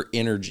mean, her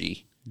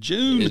energy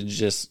June. is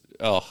just,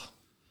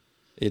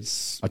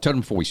 it's... I told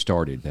him before we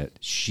started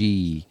that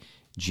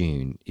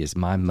June, is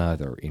my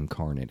mother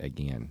incarnate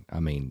again. I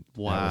mean,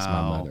 that was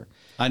my mother.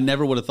 I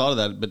never would have thought of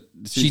that, but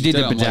She did the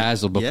I'm like,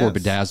 Bedazzled before yes.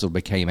 Bedazzled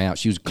became out.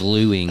 She was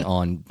gluing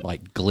on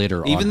like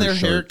glitter Even on her their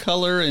shirt. hair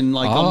color and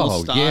like Oh,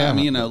 almost style. yeah. I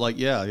mean,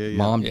 yeah.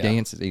 Mom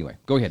dances. Anyway,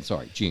 go ahead.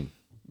 Sorry, June.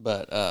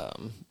 But,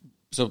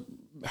 so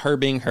her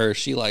being her,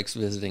 she likes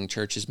visiting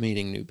churches,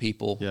 meeting new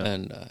people. Yeah.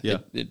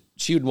 And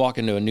she would walk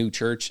into a new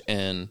church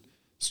and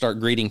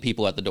start greeting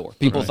people at the door.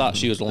 People thought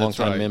she was a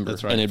long-time member,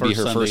 That's right. and it'd be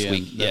her Sunday first in.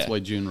 week. That's why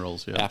June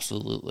rolls. Yeah.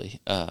 Absolutely.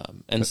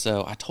 And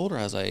so I told her,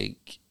 I was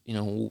like,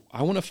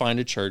 I want to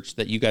find a church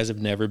that you guys have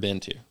never been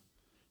to.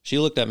 She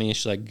looked at me and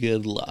she's like,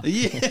 good luck.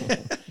 Yeah.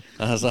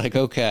 I was like,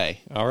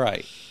 okay, all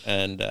right.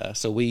 And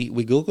so we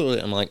Googled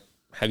it. I'm like,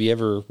 have you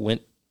ever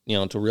went,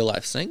 to Real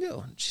Life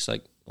Sango? And she's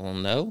like, well,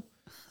 no.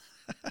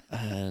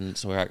 And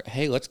so we're like,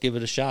 hey, let's give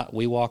it a shot.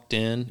 We walked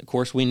in. Of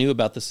course, we knew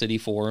about the City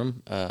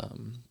Forum.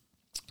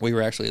 We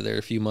were actually there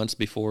a few months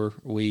before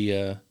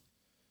we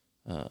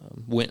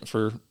went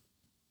for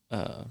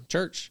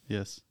church.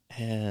 Yes.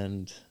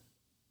 And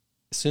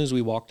as soon as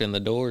we walked in the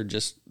door,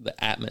 just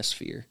the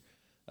atmosphere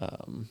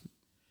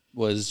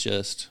was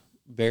just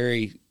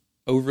very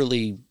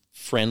overly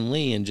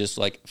friendly and just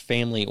like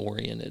family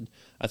oriented.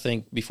 I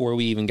think before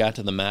we even got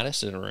to the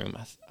Madison room,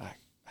 I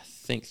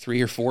think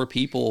 3 or 4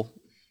 people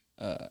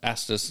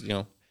asked us,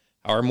 how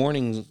our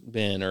morning's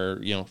been,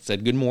 or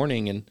said good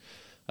morning, and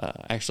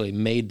actually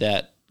made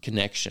that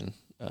connection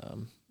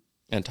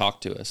and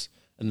talked to us.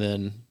 And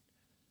then,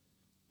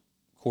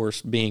 of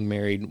course, being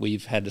married,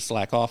 we've had to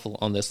slack off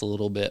on this a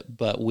little bit,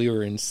 but we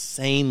were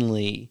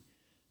insanely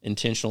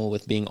intentional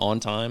with being on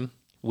time.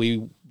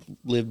 We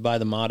lived by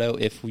the motto,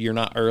 if you're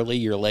not early,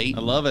 you're late. I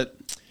love it.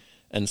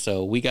 And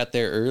so we got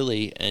there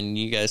early, and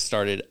you guys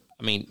started,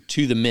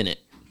 to the minute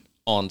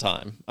on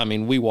time.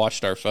 We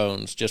watched our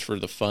phones just for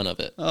the fun of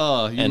it.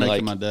 Oh, you're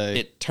making my day.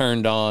 It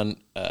turned on,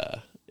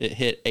 it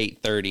hit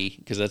 8:30,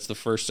 because that's the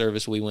first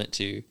service we went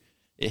to.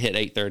 It hit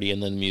 8:30,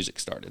 and then the music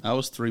started. I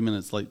was 3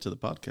 minutes late to the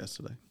podcast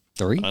today.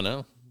 3? I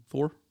know.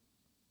 4?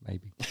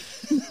 Maybe.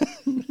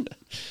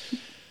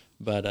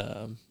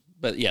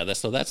 But yeah,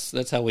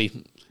 that's how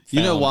we.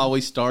 You know why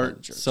we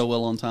start so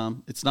well on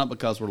time? It's not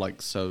because we're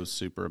like so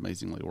super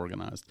amazingly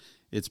organized.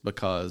 It's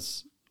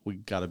because we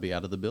got to be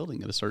out of the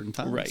building at a certain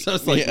time. Right. So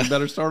it's like we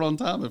better start on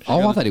time. If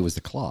I thought it was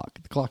the clock.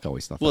 The clock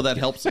always thought. Well, that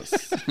helps us.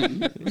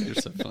 You're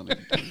so funny.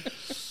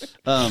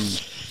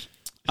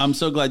 I'm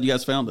so glad you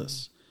guys found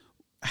us.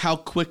 How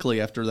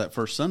quickly after that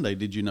first Sunday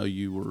did you know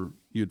you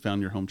had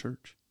found your home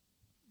church?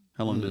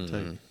 How long did it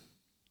take?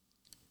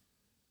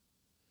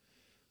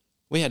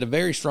 We had a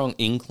very strong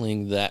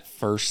inkling that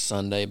first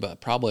Sunday, but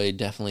probably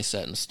definitely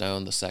set in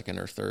stone the second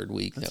or third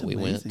week that we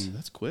went.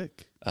 That's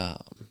quick.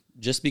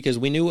 Just because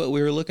we knew what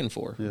we were looking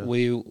for. Yeah.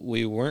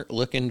 We weren't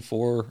looking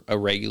for a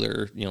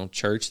regular,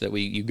 church that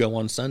you go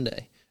on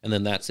Sunday and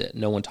then that's it.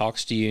 No one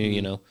talks to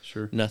you,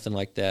 Sure. Nothing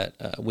like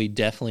that. We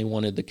definitely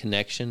wanted the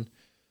connection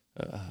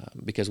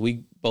because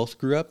we both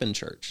grew up in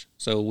church.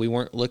 So we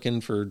weren't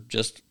looking for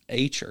just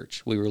a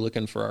church. We were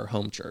looking for our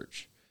home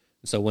church.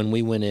 So when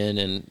we went in,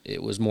 and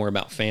it was more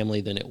about family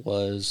than it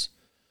was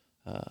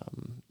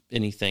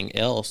anything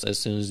else, as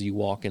soon as you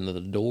walk into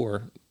the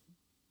door,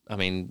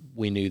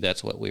 we knew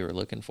that's what we were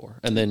looking for.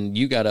 And then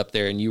you got up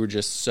there, and you were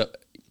just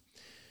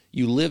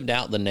you lived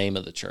out the name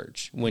of the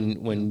church.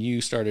 When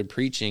you started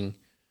preaching,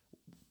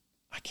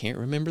 I can't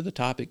remember the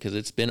topic because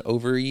it's been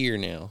over a year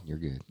now. You're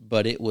good.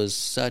 But it was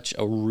such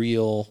a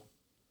real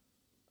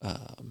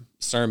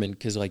sermon,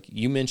 because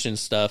you mentioned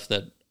stuff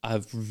that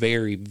I've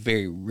very,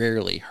 very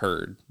rarely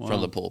heard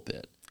from the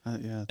pulpit.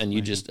 And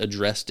you just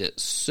addressed it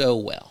so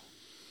well.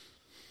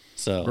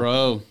 So,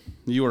 bro,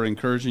 you are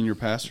encouraging your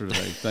pastor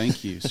today.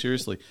 Thank you.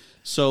 Seriously.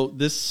 So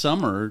this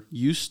summer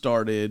you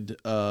started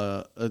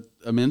a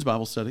men's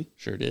Bible study.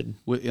 Sure did.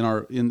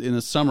 In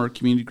the summer,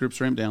 community groups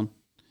ramped down.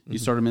 You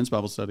started a men's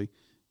Bible study.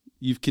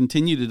 You've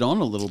continued it on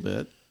a little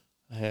bit.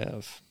 I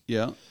have.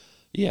 Yeah.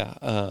 Yeah.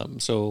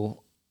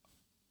 So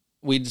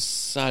we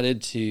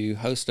decided to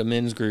host a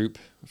men's group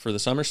for the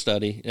summer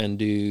study and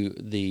do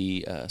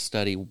the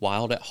study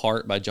Wild at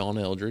Heart by John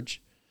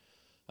Eldredge.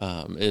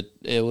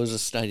 It was a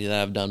study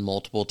that I've done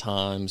multiple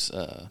times.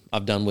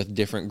 I've done with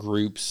different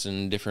groups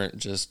and different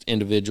just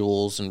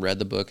individuals and read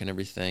the book and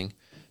everything.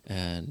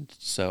 And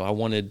so I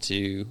wanted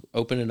to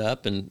open it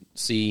up and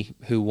see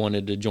who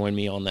wanted to join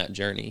me on that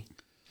journey.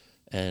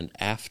 And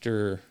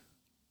after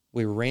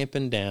we were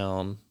ramping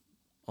down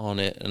on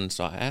it, and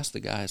so I asked the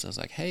guys, I was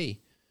like,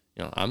 hey,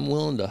 I'm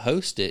willing to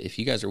host it if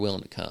you guys are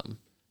willing to come.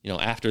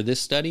 After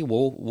this study,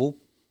 we'll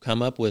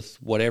come up with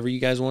whatever you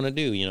guys want to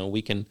do.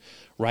 We can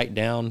write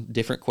down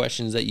different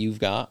questions that you've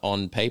got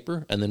on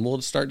paper, and then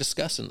we'll start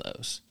discussing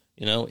those.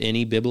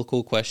 Any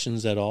biblical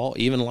questions at all,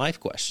 even life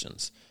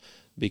questions,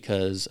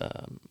 because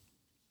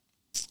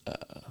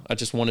I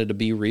just wanted to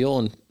be real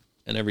and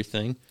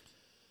everything.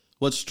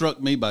 What struck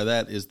me by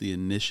that is the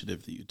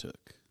initiative that you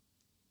took.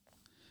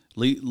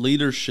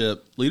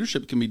 Leadership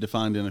can be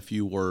defined in a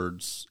few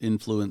words.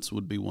 Influence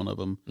would be one of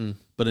them,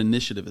 but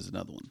initiative is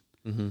another one.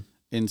 Mm-hmm.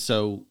 And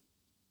so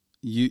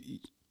you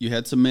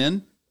had some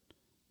men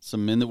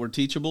that were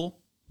teachable.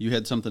 You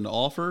had something to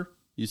offer.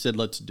 You said,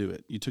 let's do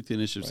it. You took the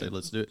initiative to say,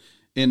 let's do it.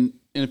 And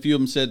a few of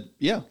them said,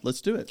 yeah,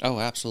 let's do it. Oh,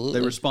 absolutely.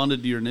 They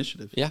responded to your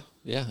initiative. Yeah.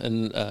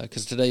 And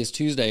because today is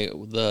Tuesday,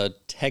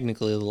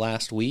 technically the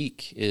last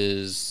week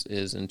is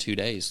in 2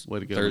 days. Way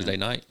to go, Thursday man.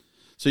 night.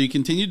 So you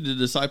continued to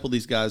disciple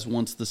these guys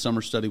once the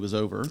summer study was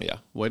over. Yeah.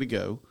 Way to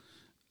go.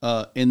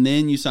 And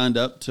then you signed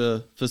up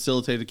to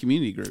facilitate a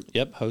community group.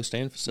 Yep, host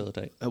and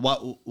facilitate.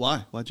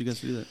 Why? Why'd you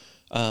guys do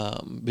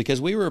that? Because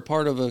we were a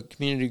part of a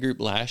community group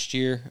last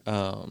year,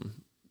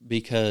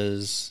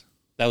 because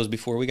that was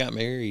before we got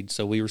married.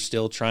 So we were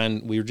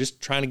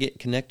just trying to get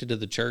connected to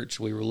the church.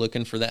 We were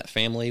looking for that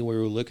family. We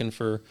were looking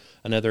for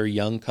another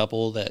young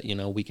couple that,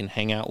 we can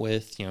hang out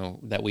with,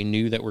 that we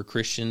knew that were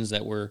Christians,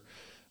 that were,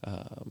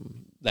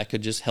 that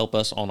could just help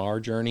us on our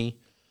journey.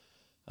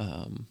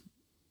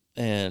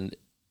 And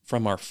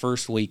from our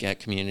first week at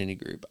community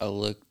group, I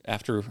looked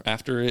after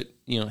it,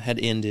 had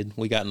ended,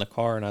 we got in the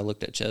car and I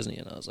looked at Chesney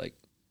and I was like,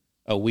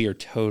 oh, we are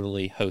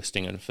totally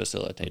hosting and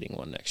facilitating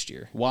one next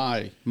year.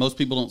 Why? Most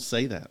people don't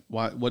say that.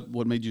 Why?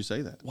 What made you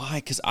say that? Why?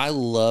 Because I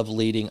love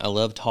leading. I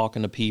love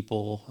talking to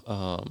people.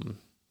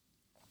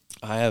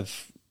 I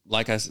have,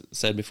 like I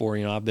said before,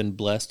 I've been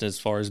blessed as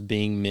far as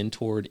being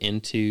mentored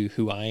into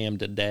who I am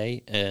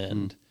today.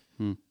 And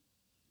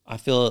I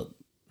feel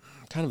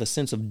kind of a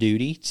sense of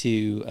duty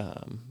to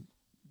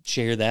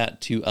share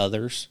that to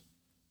others.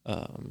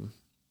 And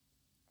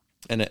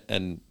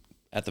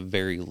at the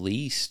very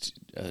least,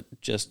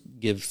 just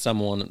give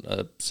someone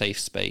a safe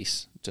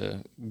space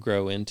to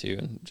grow into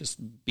and just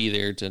be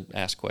there to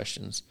ask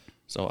questions.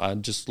 So I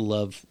just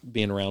love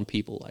being around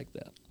people like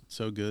that.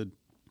 So good.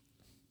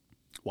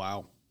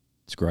 Wow.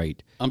 It's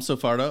great. I'm so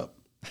fired up.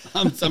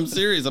 I'm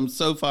serious. I'm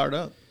so fired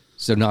up.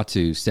 So not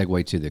to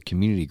segue to the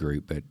community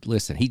group, but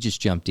listen, he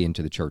just jumped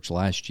into the church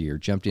last year,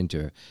 jumped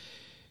into a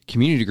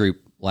community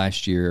group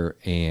last year,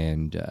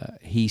 and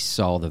he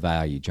saw the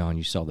value. John,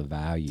 you saw the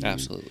value.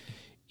 Absolutely.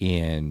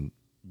 In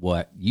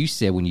what you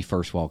said when you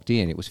first walked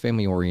in. It was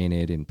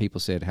family-oriented, and people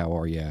said, how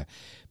are you?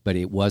 But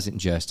it wasn't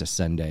just a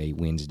Sunday,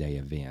 Wednesday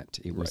event.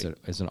 It was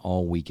an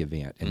all-week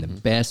event. And the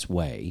best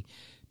way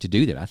to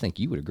do that, I think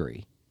you would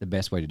agree, the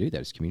best way to do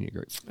that is community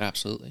group.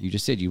 Absolutely. You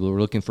just said you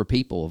were looking for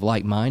people of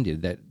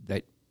like-minded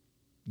that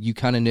you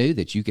kind of knew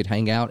that you could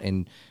hang out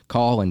and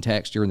call and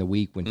text during the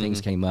week when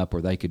things came up,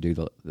 or they could do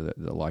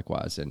the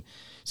likewise. And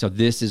so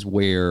this is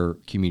where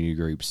community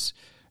groups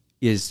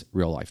is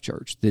Real Life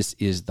Church. This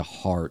is the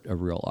heart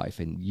of Real Life,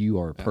 and you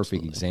are a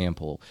perfect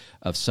example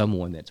of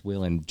someone that's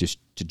willing just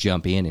to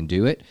jump in and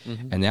do it,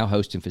 and now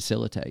host and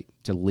facilitate,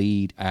 to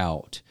lead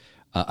out.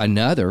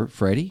 Another,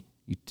 Freddie,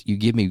 you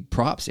give me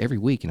props every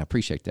week, and I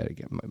appreciate that.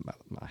 Again,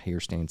 my hair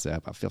stands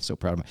up. I feel so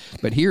proud of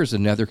myself. But here's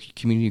another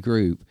community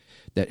group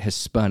that has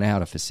spun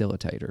out a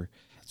facilitator.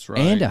 That's right.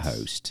 And a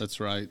host. That's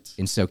right.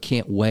 And so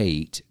can't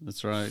wait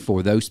That's right.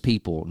 for those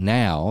people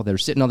now that are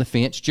sitting on the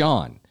fence.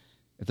 John,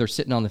 if they're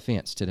sitting on the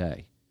fence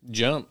today,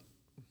 Jump.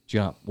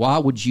 Why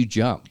would you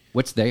jump?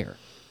 What's there?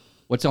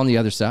 What's on the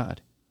other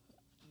side?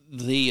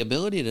 The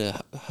ability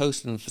to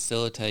host and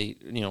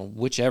facilitate,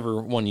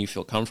 whichever one you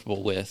feel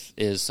comfortable with,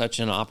 is such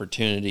an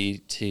opportunity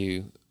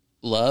to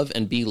love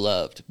and be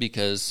loved,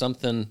 because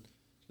something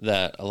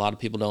that a lot of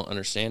people don't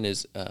understand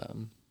is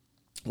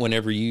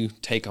whenever you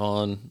take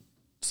on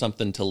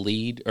something to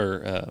lead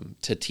or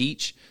to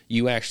teach,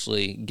 you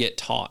actually get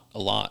taught a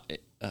lot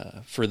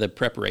for the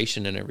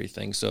preparation and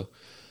everything. So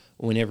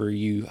whenever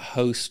you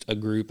host a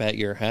group at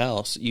your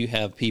house, you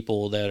have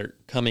people that are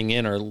coming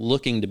in are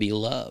looking to be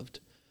loved,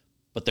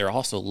 but they're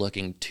also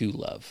looking to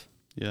love.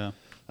 Yeah.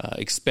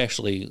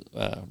 Especially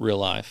real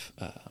life.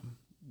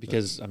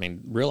 Because,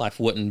 real life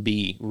wouldn't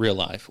be real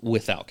life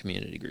without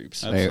community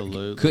groups.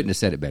 Absolutely. Couldn't have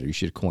said it better. You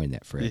should have coined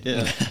that, Fred.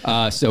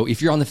 Yeah. So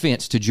if you're on the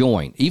fence to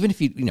join, even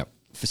if you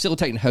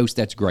facilitate and host,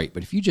 that's great.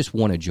 But if you just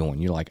want to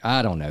join, you're like,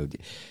 I don't know.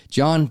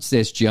 John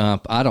says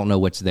jump. I don't know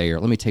what's there.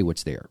 Let me tell you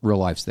what's there. Real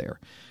life's there.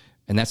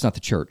 And that's not the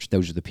church.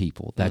 Those are the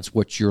people. That's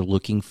what you're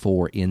looking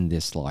for in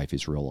this life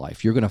is real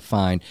life. You're going to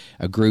find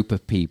a group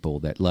of people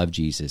that love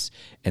Jesus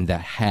and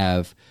that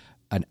have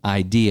an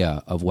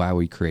idea of why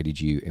we created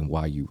you and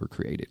why you were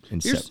created.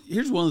 And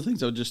here's one of the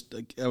things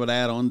I would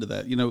add on to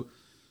that.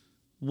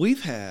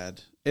 We've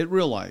had at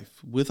Real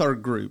Life with our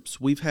groups,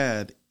 we've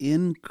had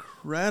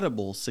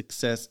incredible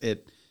success at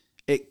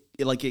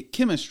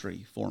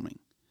chemistry forming.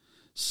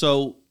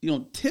 So,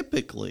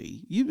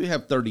 typically you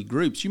have 30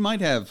 groups. You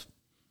might have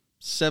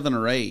 7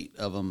 or 8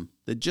 of them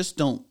that just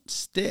don't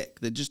stick,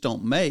 that just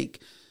don't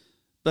make,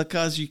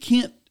 because you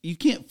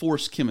can't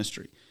force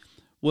chemistry.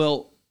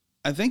 Well,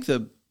 I think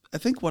the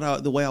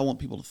way I want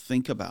people to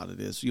think about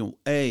it is,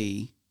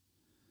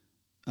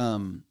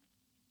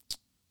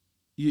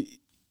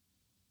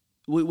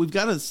 we've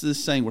got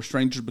this saying where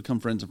strangers become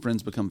friends and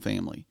friends become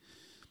family.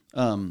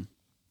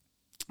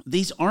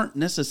 These aren't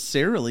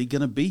necessarily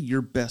going to be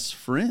your best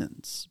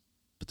friends,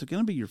 but they're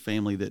going to be your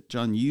family that,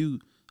 John, you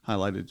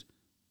highlighted,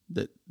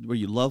 that where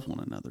you love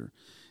one another.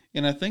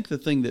 And I think the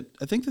thing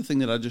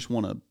that I just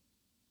want to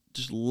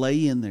just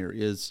lay in there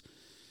is,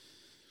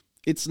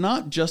 it's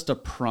not just a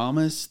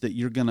promise that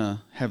you're going to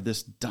have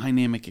this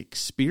dynamic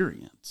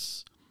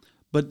experience,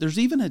 but there's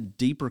even a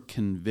deeper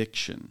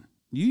conviction.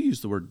 You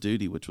used the word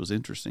duty, which was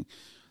interesting.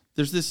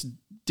 There's this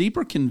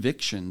deeper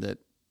conviction that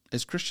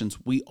as Christians,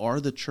 we are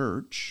the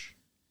church,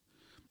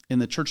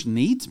 and the church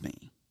needs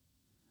me.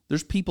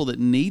 There's people that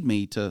need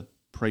me to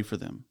pray for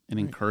them and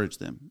encourage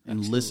them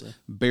and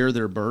bear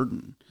their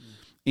burden.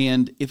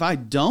 And if I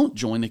don't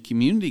join a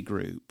community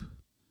group,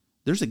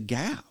 there's a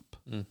gap.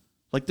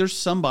 Like there's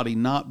somebody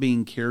not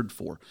being cared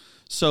for.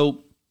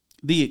 So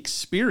the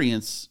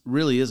experience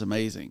really is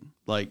amazing.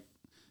 Like,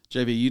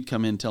 JV, you'd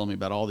come in telling me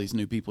about all these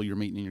new people you're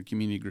meeting in your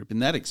community group,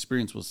 and that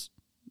experience was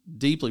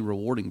deeply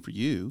rewarding for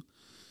you.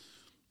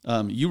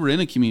 You were in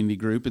a community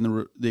group,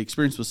 and the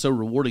experience was so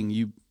rewarding,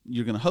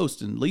 you're going to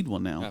host and lead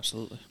one now.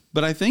 Absolutely.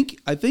 But I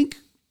think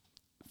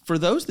for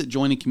those that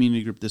join a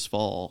community group this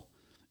fall,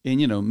 and,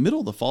 middle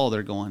of the fall,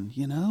 they're going,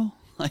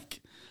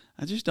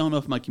 I just don't know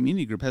if my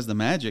community group has the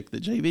magic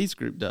that JV's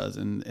group does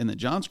and that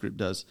John's group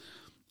does.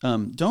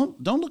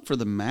 Don't look for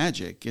the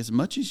magic as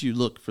much as you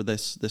look for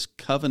this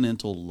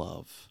covenantal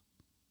love.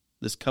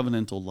 This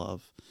covenantal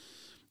love.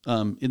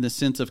 in the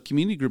sense of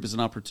community group is an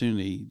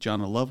opportunity.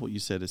 John, I love what you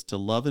said, is to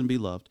love and be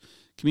loved.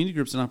 Community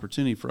group is an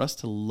opportunity for us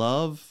to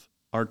love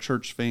our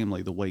church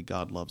family the way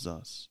God loves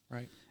us.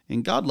 Right.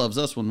 And God loves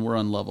us when we're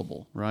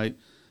unlovable, right?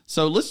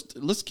 So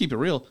let's keep it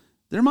real.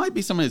 There might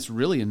be somebody that's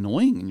really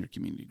annoying in your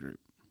community group.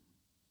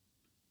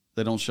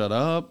 They don't shut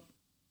up.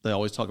 They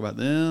always talk about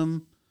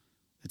them.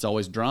 It's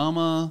always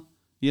drama,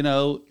 and,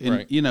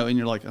 right. And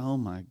you're like, oh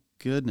my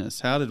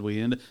goodness, how did we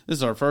end? This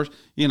is our first,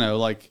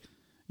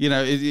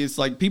 it's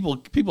like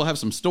people have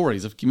some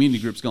stories of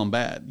community groups going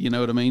bad. You know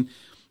what I mean?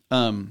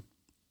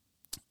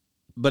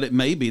 But it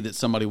may be that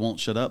somebody won't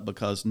shut up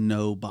because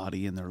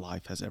nobody in their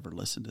life has ever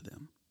listened to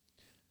them.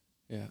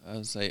 Yeah, I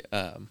would say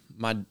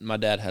my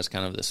dad has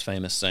kind of this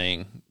famous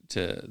saying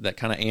that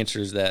kind of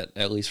answers that,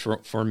 at least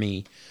for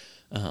me,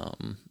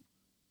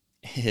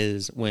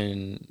 is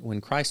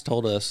when Christ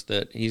told us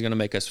that he's going to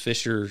make us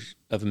fishers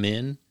of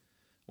men.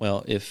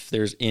 Well, if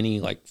there's any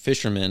like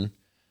fishermen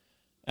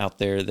out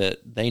there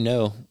that they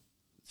know,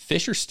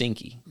 fish are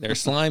stinky. They're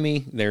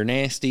slimy. They're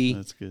nasty.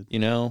 That's good.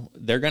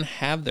 They're going to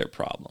have their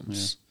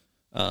problems.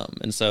 Yeah.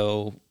 And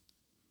so,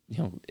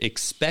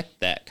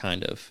 expect that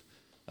kind of,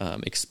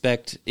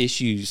 expect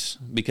issues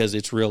because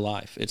it's real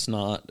life. It's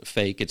not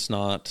fake. It's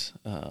not,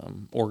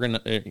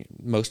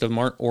 most of them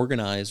aren't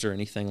organized or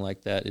anything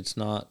like that. It's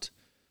not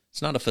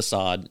a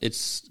facade.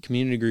 It's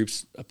community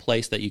groups, a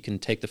place that you can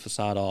take the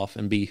facade off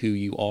and be who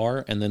you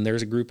are. And then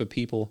there's a group of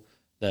people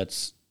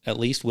that's at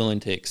least willing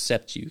to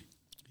accept you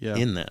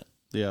in that.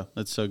 Yeah,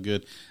 that's so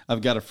good.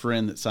 I've got a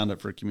friend that signed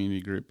up for a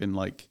community group and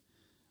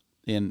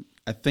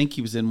I think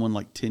he was in one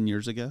like 10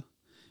 years ago.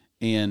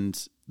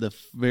 And the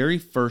very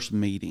first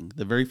meeting,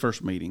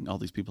 all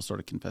these people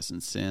started confessing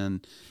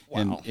sin.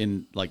 Wow.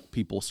 And like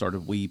people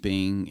started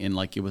weeping and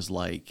like it was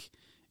like,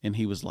 and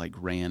he was like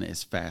ran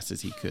as fast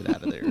as he could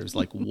out of there. It was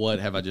like, what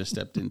have I just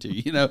stepped into?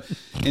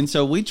 And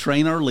so we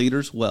train our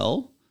leaders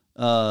well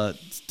to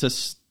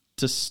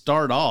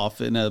start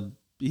off in a,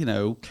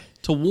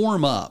 to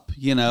warm up,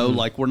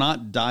 like we're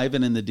not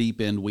diving in the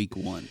deep end week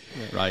one,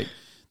 right?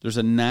 There's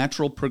a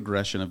natural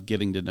progression of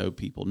getting to know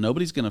people.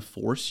 Nobody's going to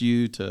force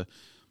you to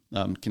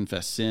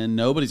confess sin.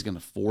 Nobody's going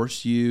to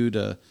force you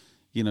to,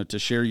 to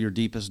share your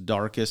deepest,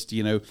 darkest,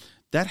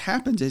 that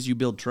happens as you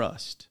build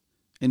trust,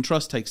 and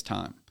trust takes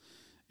time.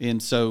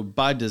 And so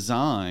by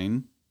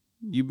design,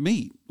 you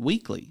meet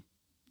weekly,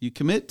 you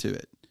commit to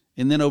it.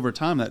 And then over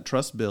time that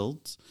trust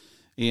builds.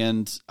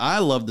 And I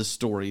love the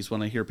stories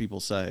when I hear people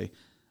say,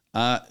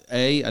 I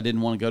didn't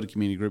want to go to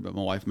community group, but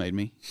my wife made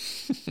me.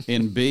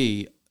 And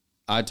B,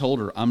 I told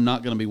her I'm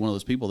not going to be one of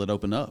those people that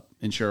open up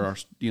and share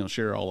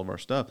share all of our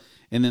stuff.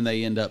 And then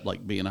they end up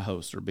like being a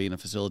host or being a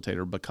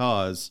facilitator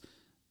because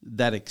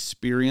that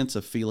experience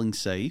of feeling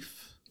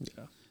safe,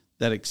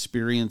 that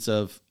experience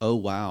of, oh,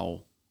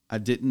 wow, I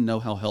didn't know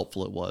how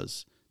helpful it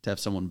was to have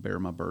someone bear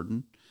my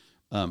burden.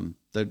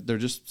 They're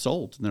just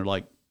sold. And they're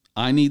like,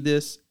 I need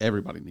this.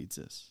 Everybody needs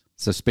this.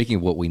 So speaking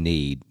of what we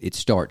need, it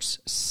starts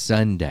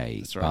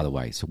Sunday, by the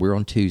way. So we're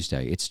on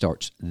Tuesday. It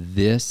starts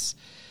this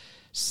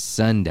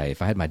Sunday.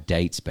 If I had my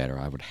dates better,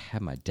 I would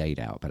have my date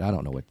out, but I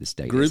don't know what this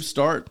date Groups is.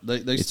 start.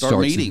 They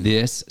start meeting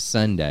this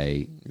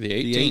Sunday, the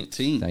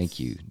 18th. Thank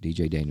you,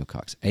 DJ Daniel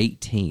Cox.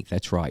 18th.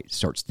 That's right. It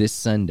starts this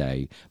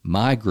Sunday.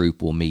 My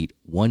group will meet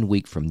 1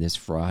 week from this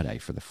Friday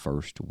for the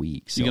first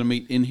week. So you going to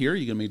meet in here? Or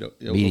you going to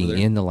meet over meeting there?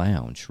 in the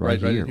lounge right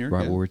here, in here?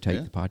 right where we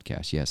take the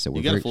podcast. Yeah. So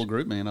you got a full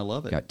group, man. I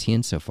love it. Got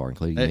 10 so far,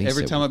 including me.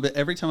 Every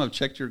time I've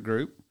checked your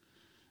group,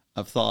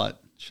 I've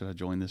thought, should I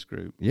join this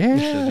group?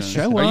 Yeah,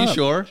 show up. Are you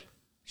sure?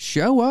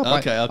 Show up.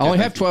 Okay, I only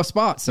have 12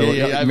 spots. So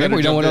remember,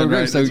 we don't want to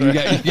group, so you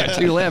got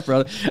 2 left,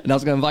 brother. And I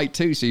was going to invite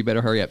 2, so you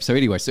better hurry up. So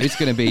anyway, so it's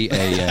going to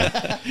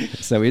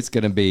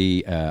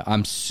be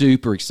I'm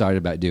super excited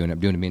about doing it. I'm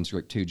doing a men's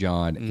group too,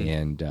 John,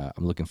 and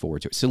I'm looking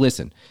forward to it. So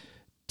listen,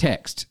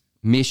 text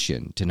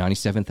mission to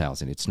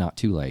 97,000. It's not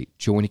too late.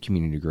 Join a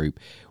community group.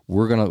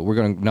 We're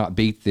gonna not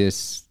beat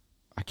this.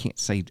 I can't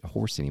say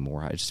horse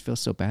anymore. I just feel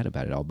so bad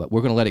about it all, but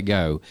we're going to let it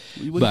go.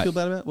 What do you feel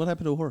bad about? What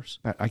happened to a horse?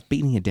 Like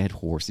beating a dead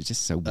horse. It's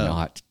just so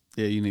not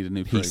you need a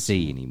new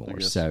PC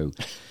anymore. So,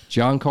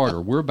 John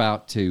Carter, we're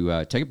about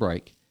to take a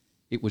break.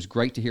 It was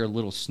great to hear a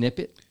little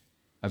snippet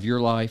of your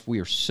life.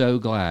 We are so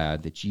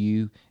glad that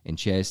you and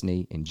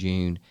Chesney and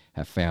June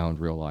have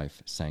found Real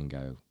Life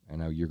Sango. I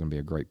know you're going to be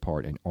a great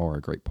part and are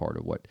a great part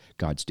of what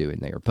God's doing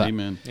there. But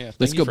amen. Yeah,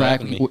 let's go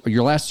back.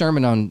 Your last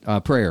sermon on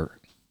prayer.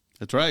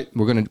 That's right.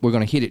 We're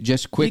gonna hit it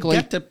just quickly.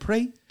 You got to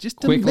pray just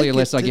to quickly, make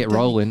unless it I get today.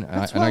 rolling.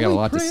 And I got a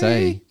lot to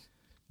say.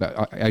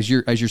 But as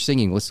you're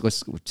singing,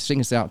 let's sing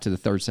us out to the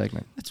third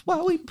segment. That's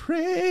why we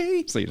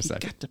pray. See you in a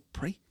second. You got to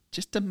pray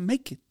just to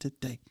make it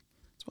today.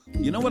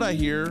 You know what I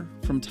hear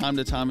from time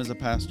to time as a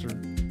pastor?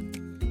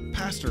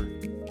 Pastor,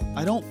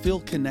 I don't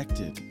feel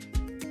connected.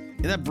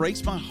 And that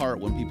breaks my heart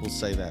when people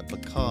say that,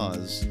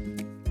 because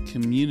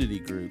community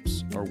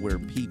groups are where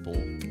people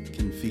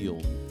can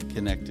feel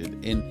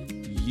connected. And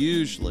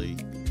usually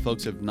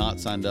folks have not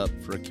signed up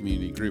for a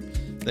community group.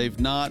 They've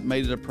not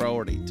made it a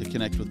priority to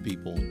connect with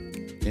people,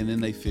 and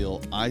then they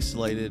feel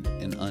isolated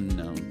and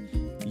unknown.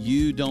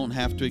 You don't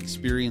have to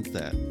experience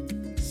that.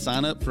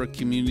 Sign up for a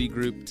community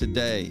group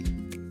today.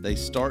 They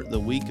start the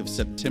week of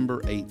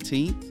September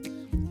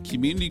 18th.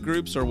 Community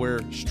groups are where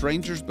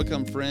strangers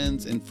become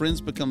friends and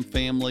friends become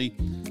family.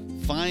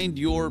 Find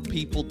your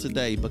people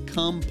today.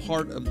 Become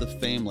part of the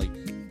family.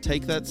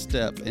 Take that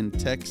step and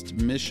text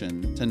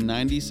MISSION to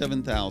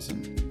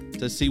 97,000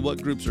 to see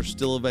what groups are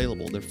still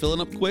available. They're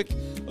filling up quick.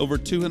 Over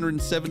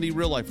 270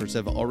 real-lifers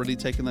have already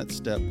taken that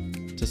step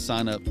to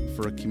sign up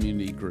for a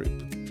community group.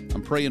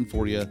 I'm praying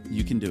for you.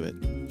 You can do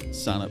it.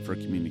 Sign up for a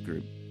community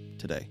group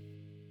today.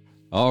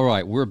 All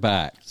right, we're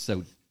back.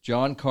 So,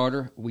 John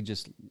Carter, we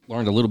just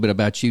learned a little bit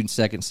about you in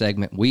second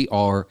segment. We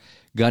are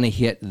going to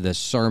hit the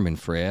sermon,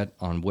 Fred,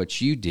 on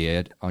what you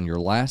did on your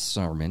last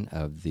sermon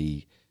of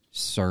the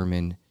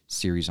sermon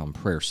series on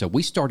prayer. So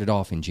we started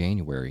off in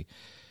January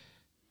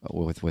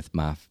with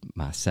my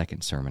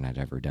second sermon I'd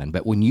ever done.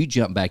 But when you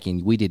jump back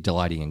in, we did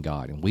Delighting in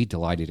God, and we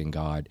delighted in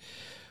God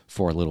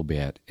for a little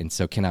bit. And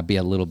so can I be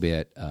a little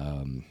bit...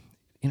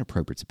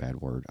 inappropriate's a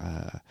bad word.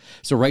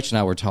 So Rachel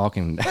and I were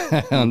talking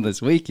on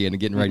this weekend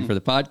and getting ready for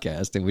the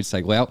podcast, and we'd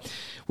say, well,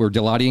 we're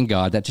delighting in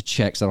God. That's a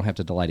check, so I don't have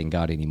to delight in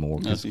God anymore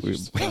because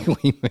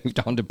we moved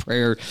on to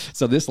prayer.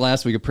 So this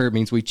last week of prayer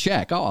means we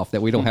check off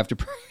that we don't have to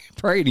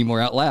pray anymore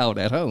out loud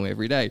at home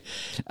every day.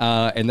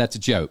 And that's a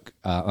joke.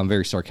 I'm a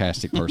very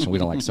sarcastic person. We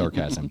don't like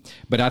sarcasm.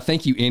 But I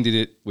think you ended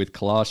it with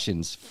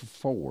Colossians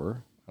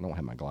 4. I don't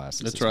have my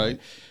glasses. That's right.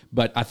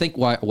 But I think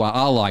why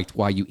I liked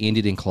why you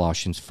ended in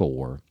Colossians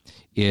 4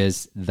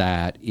 is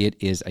that it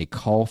is a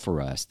call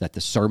for us that the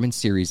sermon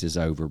series is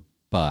over,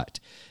 but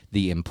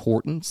the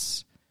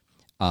importance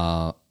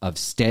of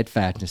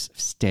steadfastness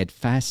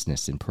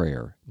in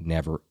prayer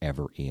never,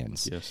 ever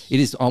ends. Yes. It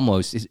is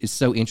almost, it's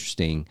so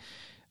interesting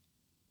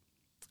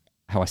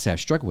how I say I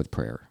struggle with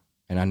prayer.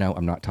 And I know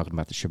I'm not talking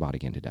about the Shabbat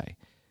again today,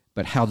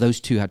 but how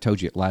those two, I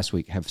told you last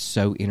week, have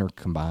so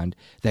intercombined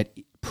that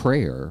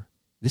prayer,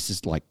 this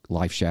is like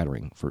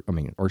life-shattering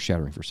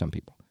earth-shattering for some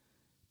people.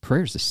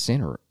 Prayer is the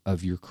center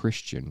of your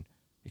Christian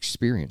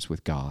experience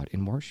with God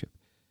in worship.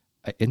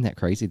 Isn't that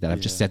crazy that I've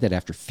just said that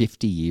after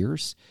 50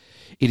 years?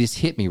 It has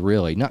hit me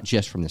really, not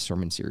just from the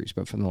sermon series,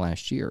 but from the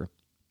last year,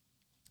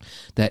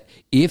 that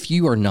if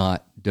you are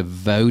not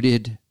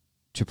devoted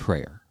to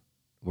prayer,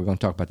 we're going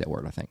to talk about that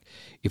word, I think.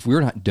 If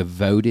we're not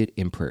devoted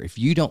in prayer, if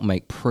you don't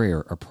make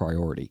prayer a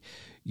priority,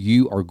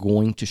 you are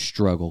going to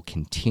struggle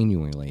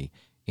continually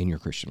in your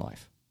Christian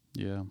life.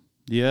 Yeah.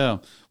 Yeah.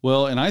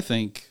 Well, and I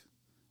think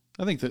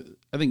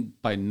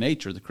by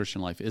nature the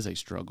Christian life is a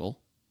struggle,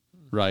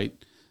 right?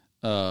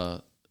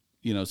 So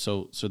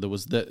there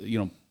was that,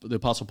 the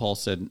Apostle Paul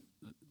said,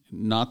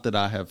 not that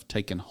I have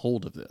taken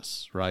hold of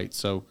this, right?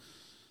 So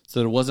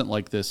it wasn't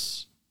like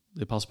this,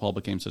 the Apostle Paul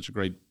became such a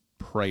great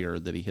prayer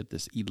that he hit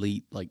this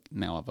elite, like,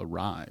 now I've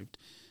arrived.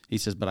 He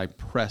says, but I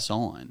press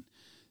on.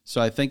 So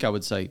I think I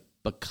would say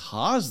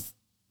because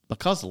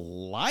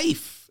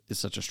life is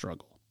such a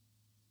struggle,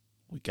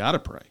 we got to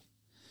pray.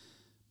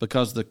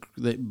 Because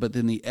but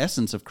then the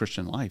essence of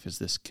Christian life is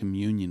this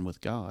communion with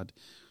God.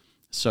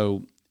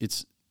 So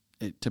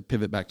to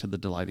pivot back to the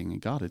delighting in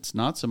God, it's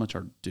not so much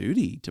our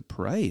duty to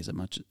pray as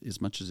much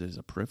as it is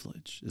a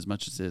privilege, as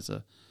much as it is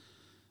a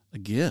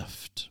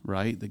gift,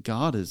 right? That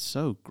God has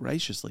so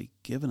graciously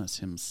given us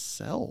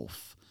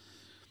Himself.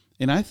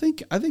 And I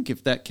think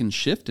if that can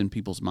shift in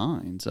people's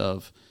minds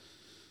of,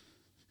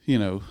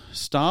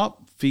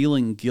 stop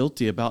feeling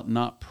guilty about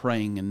not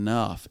praying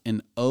enough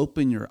and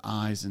open your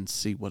eyes and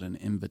see what an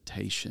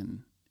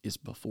invitation is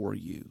before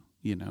you.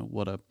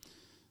 What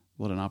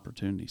an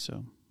opportunity.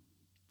 So,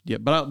 yeah,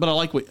 but I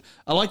like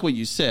what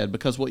you said,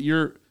 because what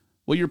you're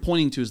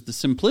pointing to is the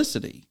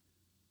simplicity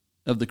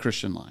of the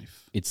Christian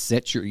life. It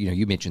sets your,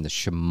 you mentioned the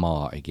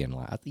Shema again.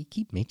 You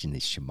keep mentioning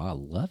this Shema. I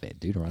love it.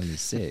 Deuteronomy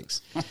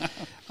 6.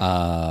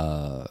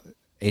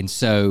 And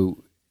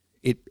so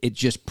it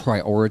just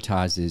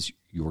prioritizes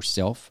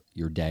yourself,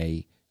 your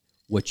day,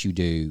 what you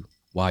do,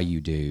 why you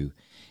do,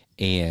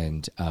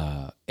 and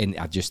I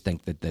just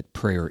think that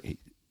prayer,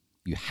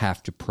 you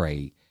have to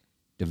pray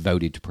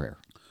devoted to prayer.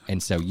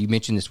 And so you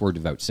mentioned this word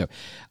devote. So,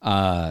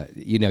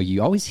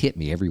 you always hit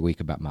me every week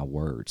about my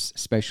words,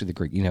 especially the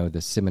Greek.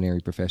 The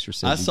seminary professor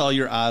said. I saw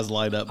your eyes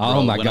light up, bro,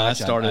 oh my when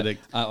gosh, I started.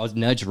 I was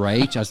nudge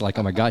rage. I was like,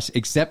 oh my gosh,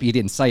 except you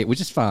didn't say it,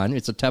 which is fine.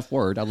 It's a tough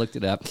word. I looked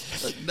it up.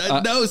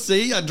 No,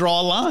 see, I draw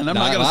a line. I'm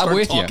not going to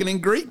start talking in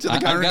Greek to the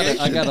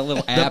congregation. I got a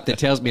little app that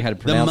tells me how to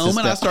pronounce the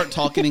moment this I start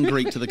talking in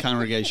Greek to the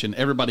congregation,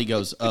 everybody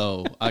goes,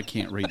 oh, I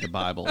can't read the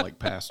Bible like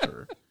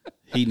Pastor.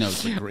 He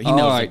knows the Greek. All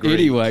right.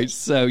 Anyway,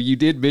 so you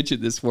did mention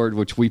this word,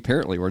 which we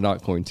apparently were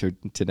not going to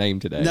name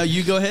today. No,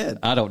 you go ahead.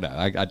 I don't know.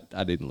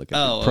 I didn't look at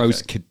it.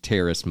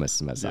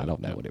 Proskaterismus. I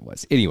don't know what it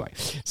was. Anyway,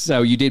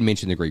 so you did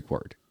mention the Greek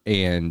word,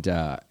 and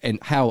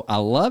how I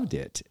loved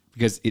it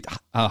because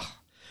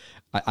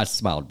I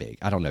smiled big.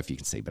 I don't know if you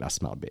can see, but I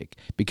smiled big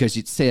because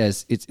it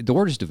says the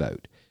word is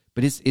devote,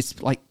 but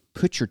it's like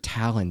put your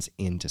talents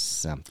into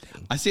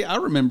something. I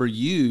remember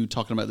you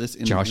talking about this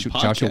in Joshua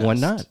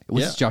 1:9. It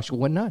was Joshua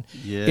 1:9.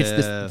 Yes.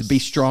 It's to be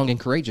strong and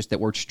courageous. That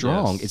word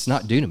strong, It's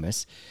not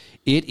dunamis.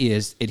 It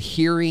is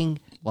adhering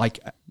like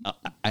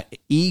a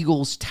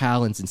eagle's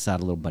talons inside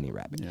a little bunny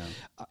rabbit. Yeah.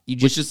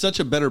 Which is such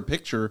a better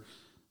picture.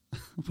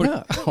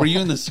 Were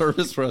you in the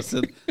service where I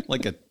said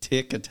like a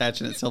tick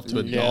attaching itself to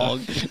a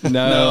dog?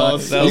 No,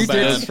 that was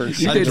bad.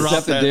 You did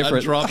something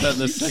different. I dropped that in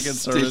the second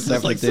service.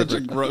 It's like such a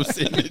gross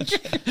image.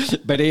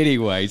 But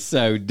anyway,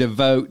 so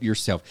devote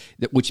yourself,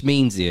 which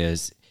means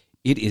it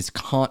is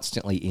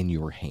constantly in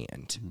your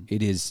hand.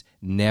 It is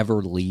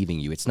never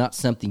leaving you. It's not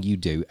something you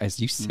do, as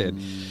you said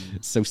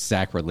so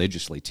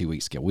sacrilegiously 2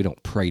 weeks ago. We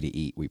don't pray to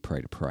eat. We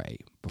pray to pray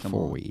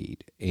before we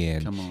eat.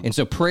 And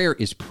so prayer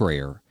is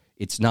prayer.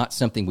 It's not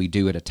something we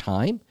do at a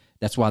time.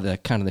 That's why the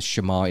kind of the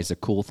Shema is a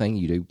cool thing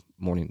you do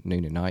morning,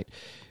 noon, and night,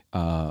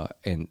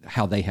 and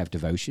how they have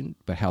devotion,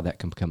 but how that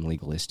can become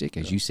legalistic.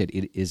 As you said,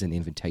 it is an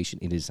invitation.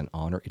 It is an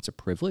honor. It's a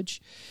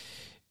privilege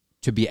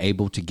to be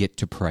able to get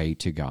to pray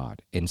to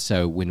God. And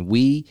so when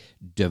we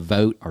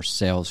devote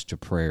ourselves to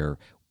prayer,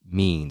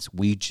 means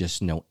we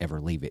just don't ever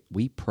leave it.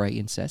 We pray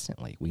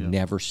incessantly. We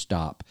never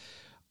stop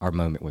our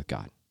moment with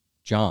God.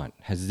 John,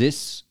 has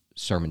this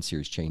sermon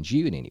series changed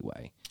you in any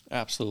way?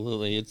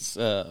 Absolutely. It's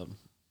definitely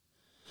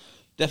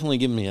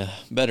given me a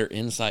better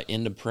insight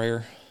into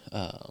prayer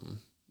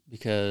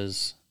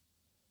because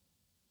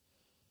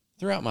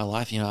throughout my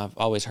life, I've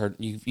always heard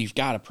you've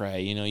got to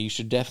pray. You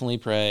should definitely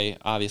pray,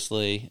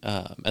 obviously.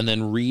 And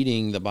then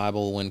reading the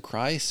Bible when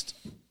Christ,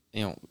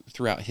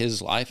 throughout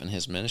his life and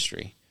his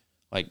ministry,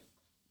 like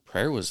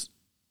prayer was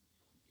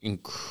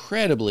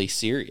incredibly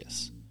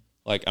serious.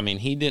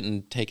 He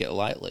didn't take it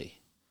lightly.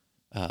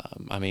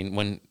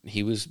 When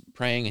he was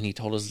praying and he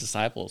told his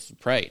disciples to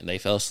pray and they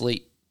fell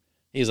asleep,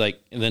 he's like,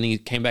 and then he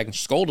came back and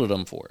scolded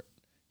them for it.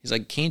 He's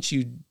like, can't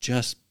you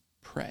just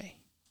pray?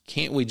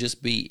 Can't we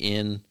just be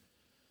in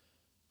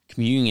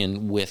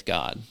communion with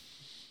God?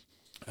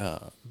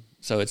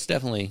 So it's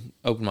definitely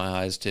opened my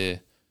eyes to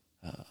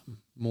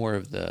more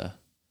of the,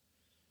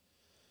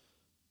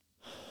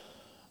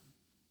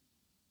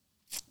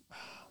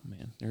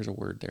 there's a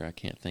word there I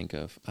can't think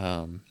of.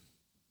 Well,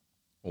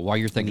 while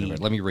you're thinking about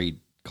it, let me read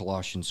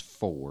Colossians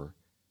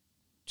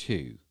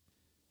 4:2.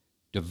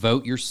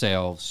 Devote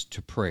yourselves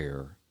to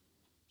prayer.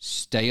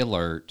 Stay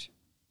alert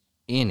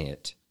in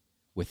it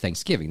with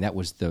thanksgiving. That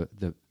was the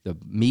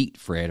meat,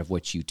 Fred, of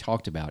what you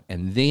talked about.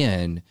 And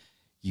then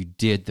you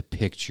did the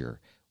picture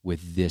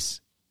with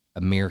this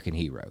American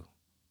hero,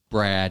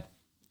 Brad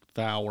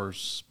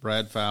Fowers.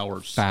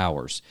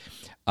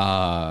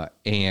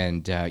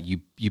 And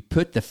you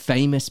put the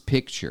famous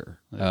picture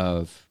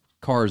of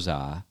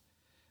Karzai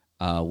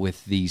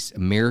with these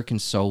American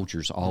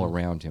soldiers all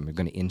around him. They're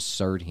going to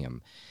insert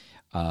him.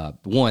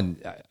 One,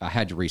 I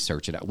had to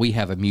research it. We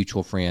have a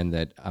mutual friend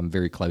that I'm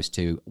very close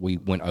to. We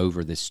went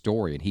over this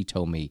story, and he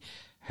told me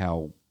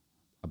how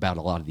about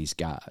a lot of these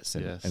guys.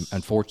 And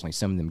unfortunately,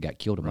 some of them got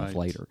killed a month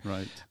later.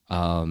 Right.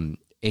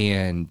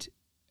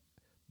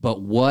 But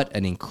what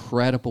an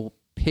incredible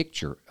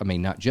picture. I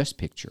mean, not just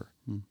picture,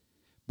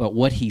 but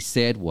what he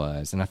said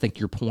was, and I think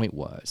your point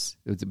was,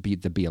 the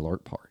be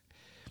alert part.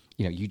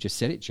 You just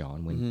said it,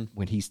 John,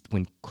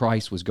 when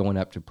Christ was going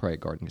up to pray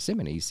at Garden of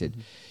Gethsemane, he said,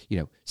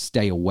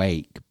 stay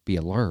awake, be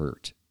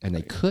alert, and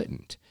they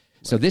couldn't.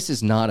 Right. So this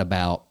is not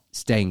about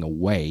staying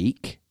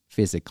awake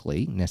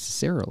physically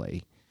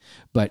necessarily,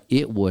 but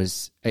it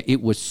was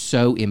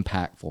so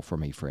impactful for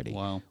me, Freddie.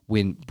 Wow.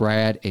 When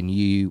Brad and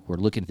you were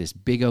looking at this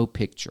big old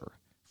picture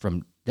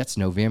that's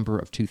November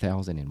of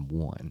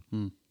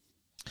 2001,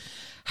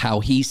 how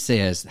he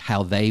says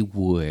how they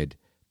would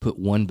put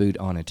one boot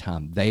on a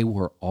time. They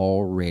were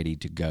all ready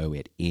to go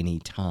at any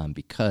time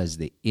because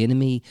the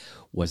enemy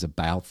was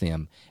about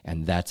them,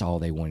 and that's all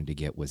they wanted to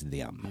get was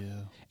them.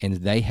 Yeah. And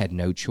they had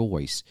no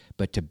choice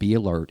but to be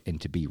alert and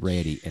to be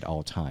ready at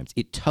all times.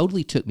 It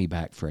totally took me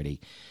back,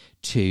 Freddie,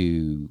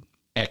 to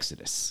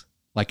Exodus,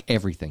 like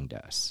everything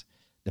does.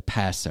 The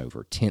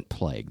Passover, 10th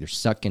plague, they're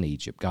stuck in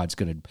Egypt. God's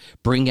going to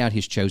bring out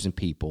his chosen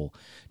people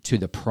to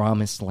the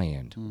promised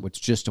land, what's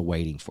just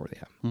awaiting for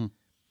them.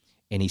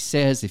 And he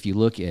says, if you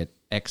look at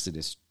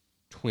Exodus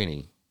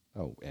 20,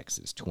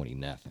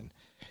 nothing.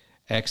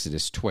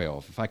 Exodus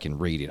 12, if I can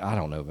read it. I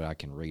don't know, but I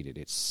can read it.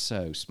 It's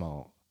so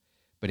small.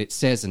 But it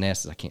says in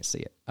essence, I can't see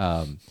it.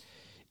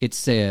 It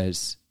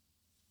says,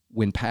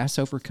 when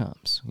Passover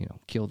comes,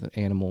 kill the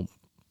animal,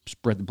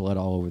 spread the blood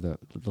all over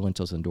the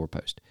lintels and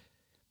doorpost.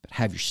 But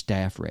have your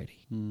staff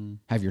ready.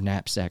 Have your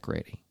knapsack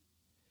ready.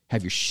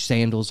 Have your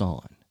sandals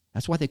on.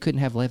 That's why they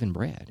couldn't have leavened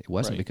bread. It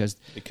wasn't because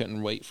they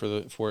couldn't wait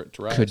for it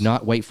to rise. Could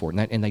not wait for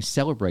it, and they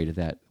celebrated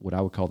that, what I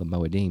would call the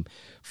Moedim,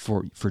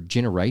 for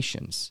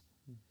generations.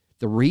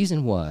 The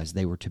reason was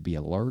they were to be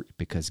alert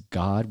because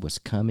God was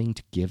coming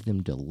to give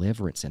them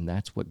deliverance, and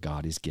that's what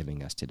God is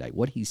giving us today.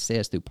 What he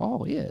says through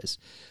Paul is,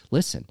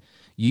 listen,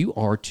 you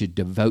are to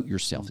devote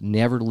yourself,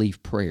 never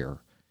leave prayer,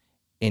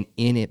 and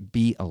in it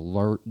be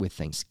alert with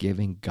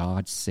thanksgiving.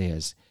 God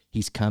says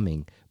he's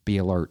coming. Be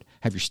alert.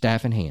 Have your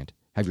staff in hand.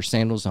 Have your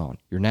sandals on,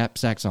 your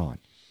knapsacks on.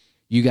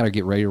 You got to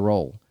get ready to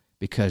roll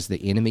because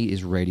the enemy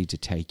is ready to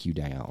take you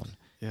down.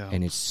 Yeah.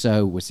 And it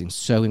was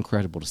so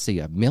incredible to see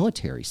a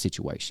military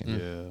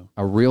situation,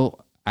 a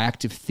real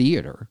active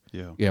theater,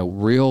 Yeah.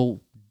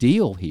 Real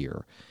deal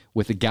here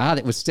with a guy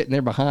that was sitting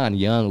there behind,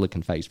 young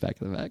looking face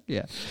back in the back.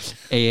 Yeah.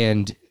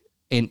 And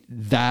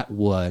that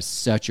was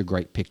such a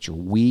great picture.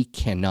 We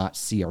cannot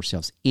see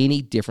ourselves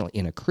any differently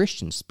in a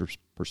Christian's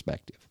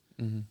perspective.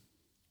 Mm-hmm.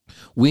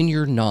 When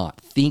you're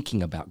not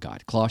thinking about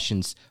God,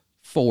 Colossians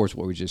 4 is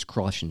what we just,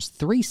 Colossians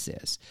 3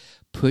 says,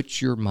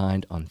 put your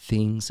mind on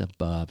things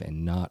above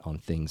and not on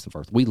things of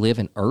earth. We live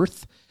in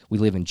earth. We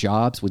live in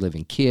jobs. We live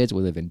in kids.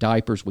 We live in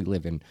diapers. We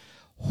live in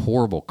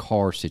horrible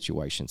car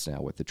situations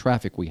now with the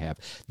traffic we have.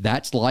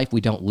 That's life.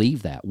 We don't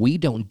leave that. We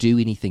don't do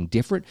anything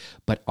different,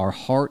 but our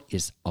heart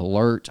is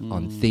alert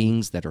on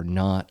things that are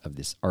not of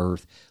this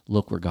earth.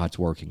 Look where God's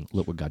working.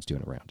 Look what God's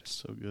doing around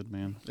us. So good,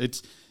 man.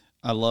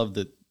 I love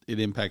that it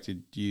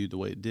impacted you the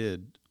way it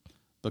did,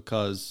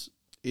 because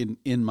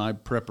in my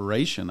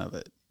preparation of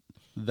it,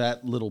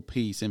 that little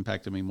piece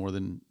impacted me more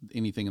than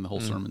anything in the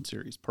whole sermon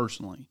series.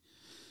 Personally,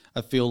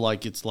 I feel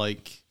like it's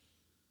like,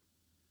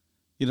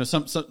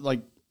 some like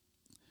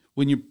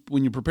when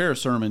you prepare a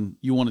sermon,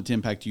 you want it to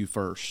impact you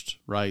first,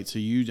 right? So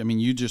they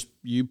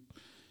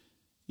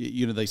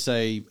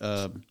say,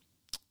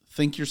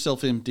 think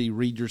yourself empty,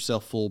 read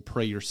yourself full,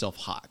 pray yourself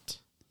hot.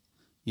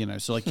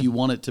 So like you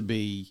want it to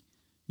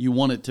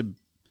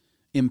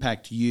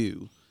impact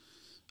you.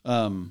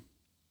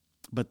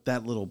 But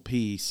that little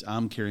piece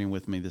I'm carrying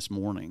with me this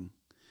morning.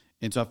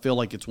 And so I feel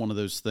like it's one of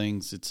those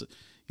things. It's,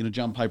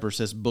 John Piper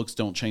says books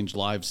don't change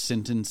lives,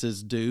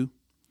 sentences do.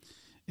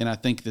 And I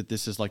think that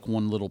this is like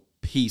one little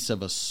piece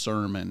of a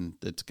sermon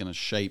that's going to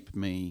shape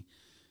me.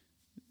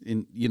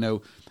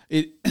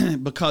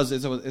 Because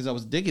as I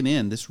was digging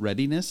in, this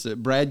readiness,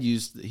 Brad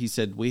he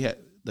said we had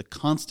the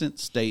constant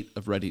state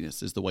of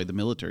readiness is the way the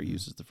military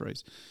uses the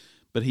phrase.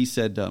 But he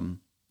said,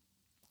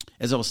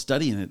 as I was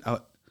studying it,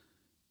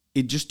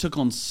 it just took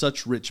on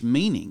such rich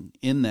meaning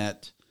in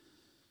that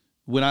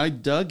when I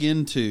dug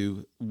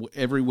into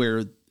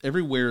everywhere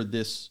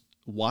this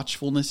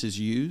watchfulness is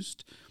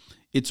used,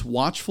 it's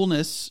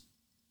watchfulness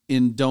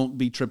in don't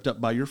be tripped up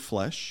by your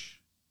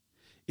flesh.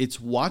 It's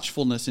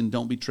watchfulness in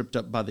don't be tripped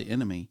up by the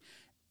enemy.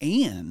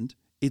 And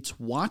it's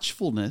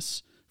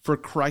watchfulness for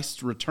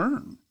Christ's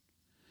return.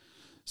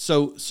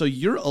 So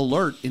you're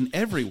alert in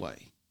every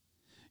way.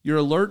 You're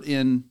alert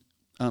in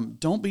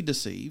don't be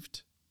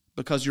deceived,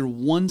 because you're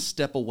one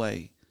step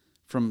away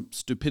from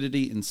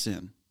stupidity and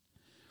sin.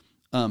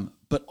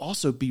 But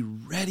also be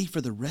ready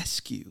for the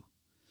rescue,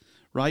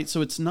 right?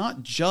 So it's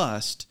not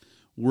just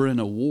we're in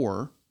a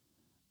war.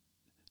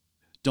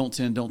 Don't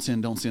sin, don't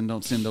sin, don't sin,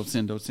 don't sin, don't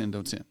sin, don't sin,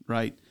 don't sin,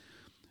 right?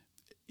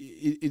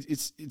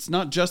 It's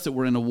not just that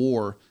we're in a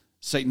war.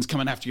 Satan's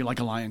coming after you like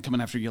a lion,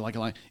 coming after you like a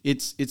lion.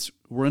 It's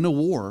we're in a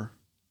war,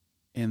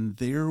 and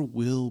there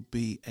will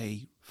be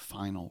a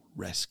final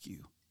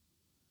rescue.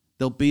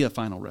 There'll be a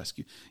final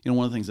rescue.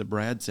 One of the things that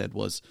Brad said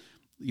was,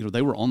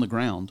 they were on the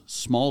ground,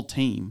 small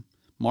team,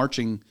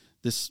 marching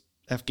this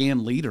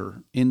Afghan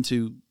leader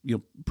into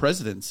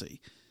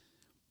presidency,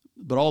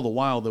 but all the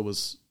while there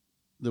was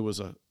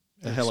a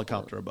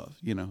helicopter above,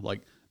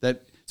 like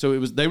that. So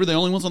they were the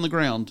only ones on the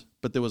ground,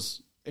 but there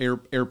was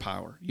air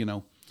power,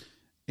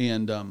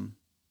 and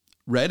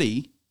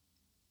ready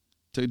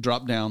to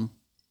drop down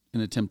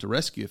and attempt to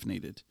rescue if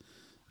needed.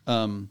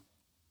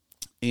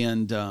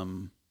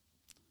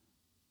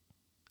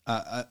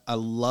 I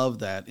love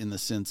that in the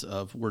sense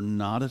of we're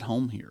not at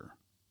home here.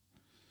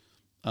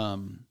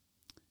 And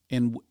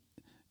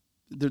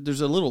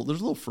there's a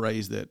little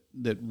phrase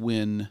that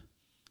when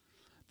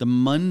the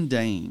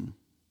mundane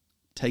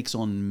takes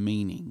on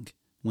meaning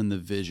when the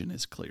vision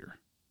is clear.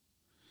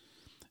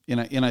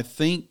 And I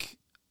think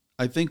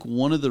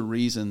one of the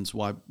reasons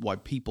why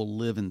people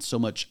live in so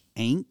much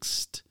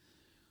angst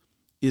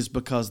is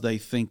because they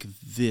think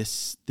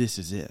this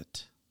is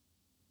it.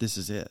 This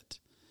is it.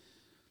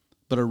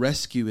 But a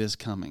rescue is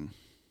coming.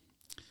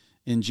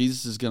 And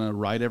Jesus is going to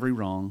right every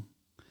wrong.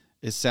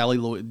 As Sally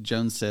Lloyd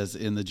Jones says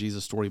in the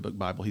Jesus Storybook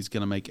Bible, he's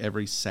going to make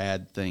every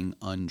sad thing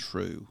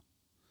untrue.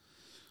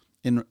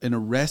 And a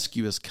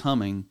rescue is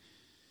coming.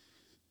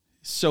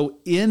 So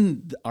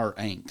in our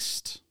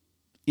angst,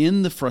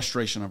 in the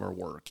frustration of our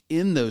work,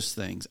 in those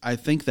things, I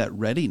think that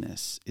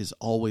readiness is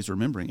always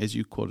remembering, as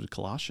you quoted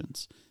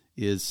Colossians,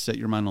 is set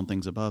your mind on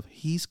things above.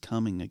 He's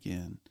coming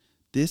again.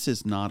 This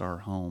is not our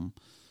home.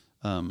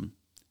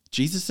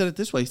 Jesus said it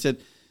this way. He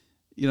said,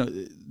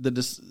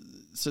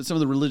 some of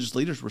the religious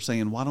leaders were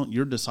saying, why don't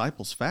your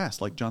disciples fast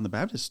like John the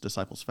Baptist's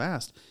disciples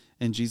fast?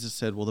 And Jesus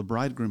said, well, the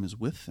bridegroom is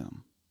with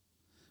them.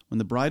 When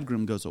the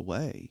bridegroom goes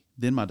away,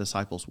 then my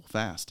disciples will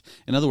fast.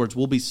 In other words,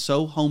 we'll be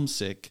so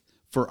homesick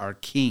for our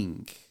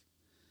King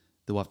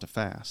that we'll have to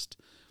fast.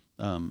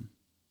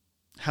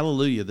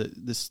 Hallelujah.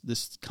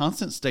 This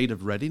constant state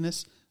of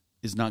readiness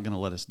is not going to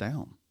let us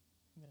down.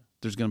 Yeah.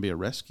 There's going to be a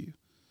rescue.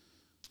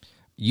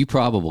 You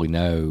probably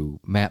know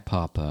Matt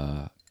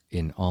Papa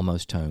in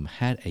Almost Home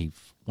had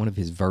one of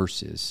his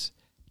verses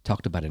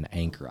talked about an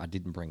anchor. I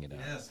didn't bring it up.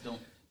 Yes,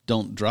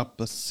 don't drop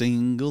a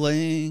single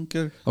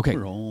anchor. Okay.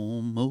 We're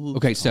almost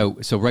okay,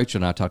 so Rachel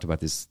and I talked about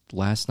this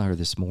last night or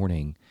this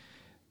morning.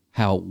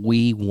 how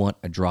we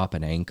want to drop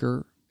an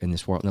anchor in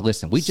this world. Now,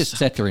 listen, we just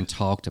sat there and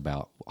talked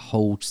about a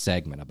whole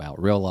segment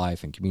about real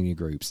life and community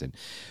groups, and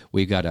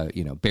we've got to,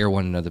 bear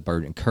one another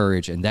burden and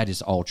courage, and that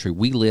is all true.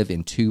 We live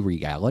in two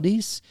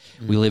realities.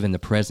 We live in the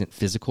present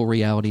physical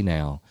reality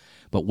now,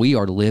 but we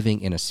are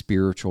living in a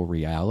spiritual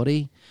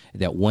reality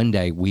that one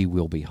day we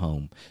will be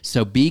home.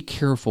 So be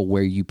careful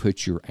where you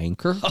put your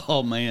anchor.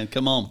 Oh, man,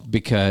 come on.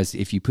 Because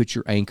if you put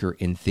your anchor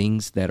in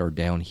things that are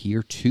down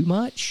here too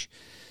much,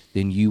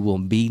 then you will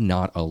be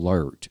not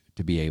alert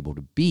to be able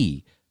to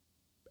be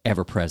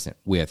ever present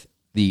with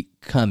the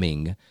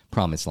coming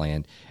promised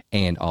land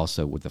and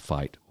also with the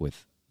fight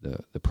with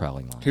the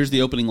prowling lion. Here's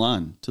the opening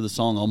line to the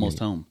song Almost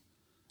Home.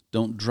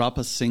 Don't drop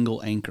a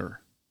single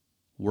anchor.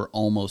 We're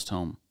almost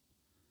home.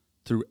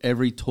 Through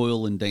every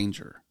toil and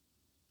danger,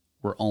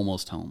 we're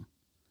almost home.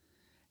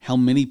 How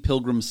many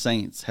pilgrim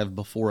saints have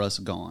before us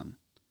gone?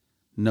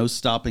 No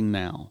stopping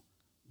now.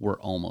 We're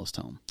almost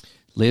home.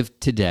 Live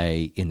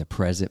today in the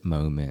present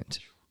moment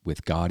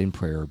with God in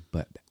prayer,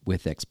 but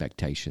with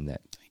expectation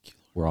that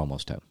we're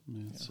almost home.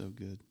 Yeah, that's so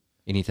good.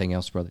 Anything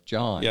else, Brother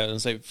John? Yeah,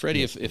 and say,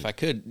 Freddie, if I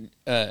could,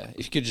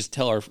 if you could just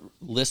tell our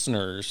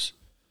listeners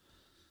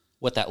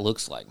what that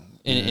looks like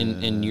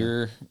in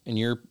your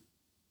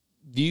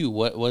view,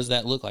 what does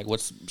that look like?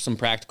 What's some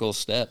practical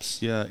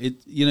steps? Yeah,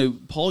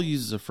 Paul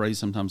uses a phrase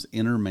sometimes,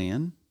 inner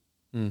man.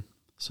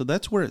 So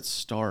that's where it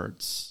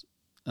starts.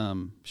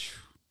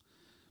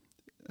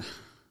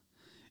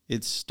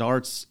 It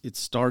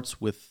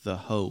starts with the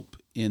hope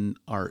in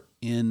our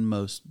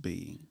inmost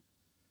being,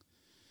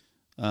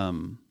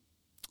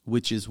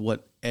 which is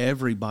what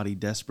everybody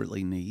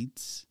desperately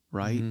needs,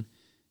 right? Mm-hmm.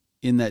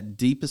 In that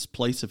deepest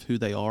place of who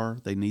they are,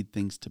 they need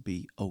things to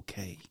be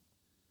okay.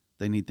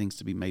 They need things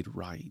to be made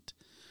right.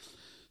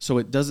 So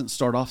it doesn't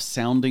start off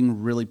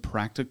sounding really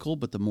practical,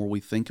 but the more we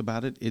think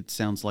about it, it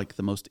sounds like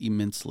the most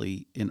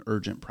immensely and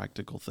urgent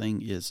practical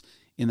thing is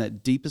in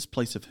that deepest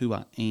place of who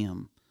I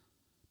am,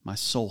 my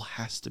soul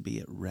has to be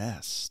at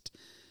rest,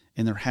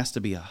 and there has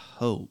to be a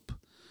hope.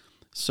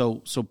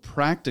 So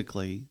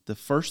practically, the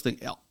first thing,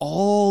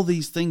 all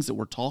these things that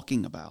we're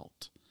talking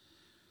about,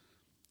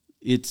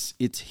 it's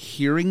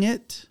hearing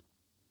it,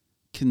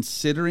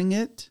 considering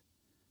it,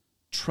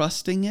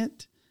 trusting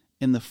it,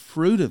 and the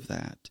fruit of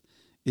that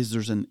is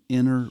there's an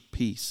inner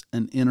peace,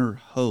 an inner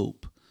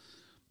hope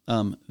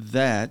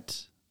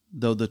that,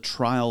 though the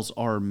trials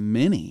are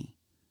many,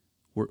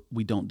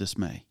 we don't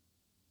dismay.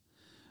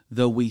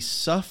 Though we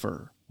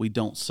suffer, we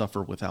don't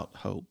suffer without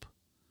hope.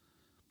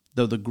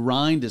 Though the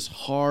grind is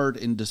hard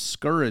and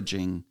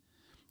discouraging,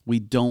 we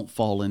don't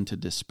fall into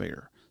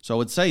despair. So I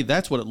would say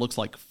that's what it looks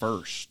like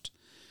first,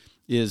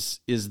 is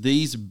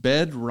these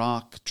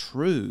bedrock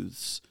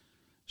truths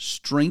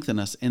strengthen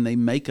us, and they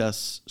make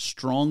us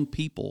strong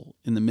people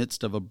in the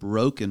midst of a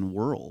broken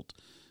world.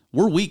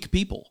 We're weak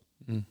people.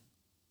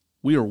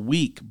 We are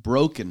weak,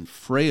 broken,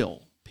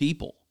 frail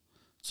people.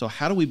 So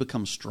how do we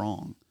become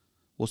strong?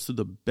 Well, it's through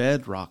the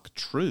bedrock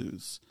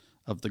truths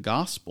of the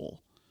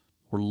gospel.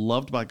 We're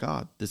loved by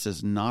God. This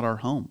is not our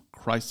home.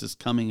 Christ is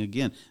coming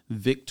again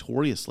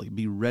victoriously.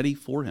 Be ready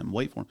for him.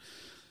 Wait for him.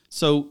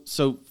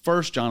 So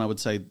first, John, I would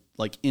say,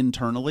 like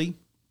internally,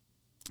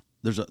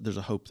 there's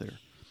a hope there.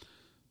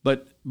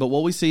 But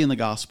what we see in the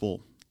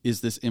gospel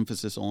is this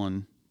emphasis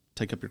on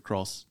take up your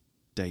cross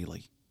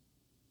daily.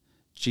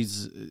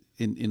 Jesus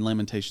in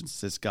Lamentations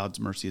says God's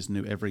mercy is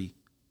new every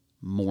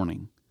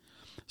morning.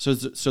 So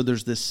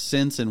there's this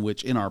sense in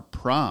which in our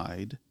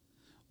pride,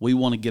 we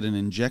want to get an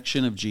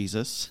injection of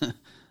Jesus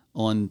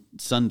on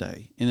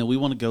Sunday, and then we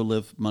want to go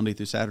live Monday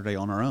through Saturday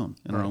on our own,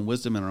 in our own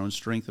wisdom and our own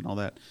strength and all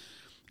that.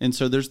 And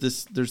so there's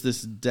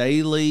this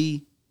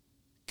daily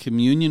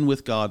communion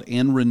with God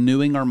and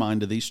renewing our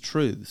mind to these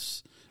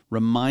truths,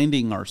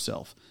 reminding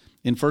ourselves.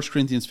 In 1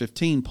 Corinthians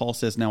 15, Paul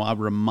says, "Now I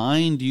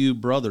remind you,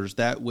 brothers,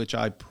 that which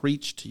I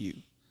preached to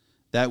you,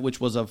 that which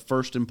was of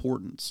first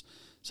importance."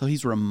 So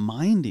he's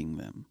reminding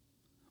them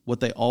what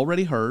they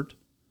already heard,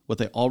 what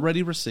they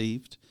already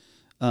received.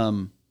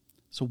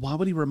 So why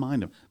would he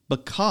remind them?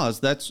 Because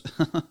that's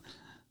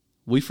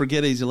we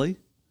forget easily.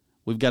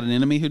 We've got an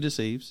enemy who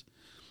deceives.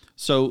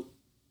 So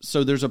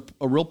there's a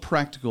real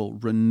practical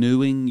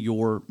renewing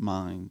your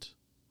mind.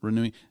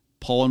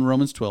 Paul in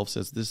Romans 12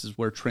 says this is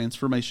where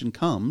transformation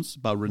comes,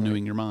 by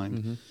renewing your mind.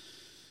 Mm-hmm.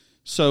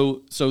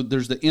 So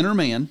there's the inner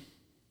man,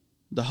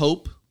 the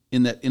hope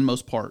in that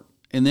inmost part.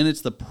 And then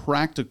it's the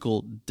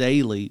practical,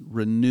 daily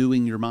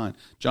renewing your mind.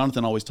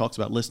 Jonathan always talks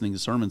about listening to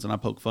sermons, and I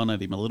poke fun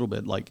at him a little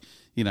bit. Like,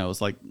 it's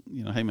like,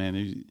 hey, man,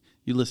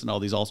 you listen to all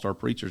these all-star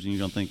preachers, and you're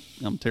going to think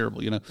I'm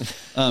terrible,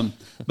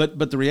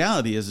 But the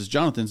reality is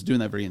Jonathan's doing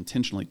that very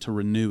intentionally to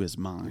renew his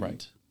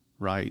mind.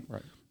 Right.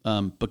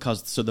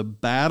 Because the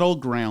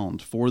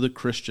battleground for the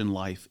Christian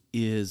life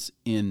is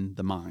in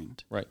the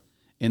mind. Right.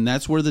 And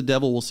that's where the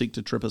devil will seek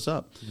to trip us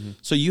up. Mm-hmm.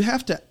 So you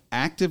have to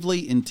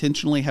actively,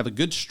 intentionally have a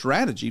good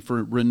strategy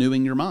for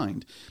renewing your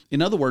mind.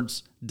 In other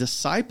words,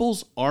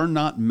 disciples are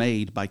not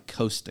made by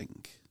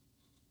coasting,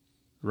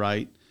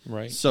 right?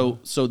 Right. So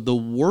the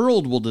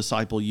world will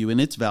disciple you in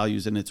its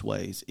values and its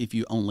ways if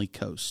you only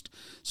coast.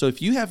 So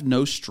if you have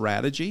no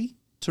strategy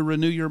to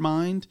renew your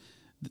mind,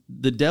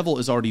 the devil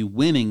is already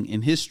winning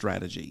in his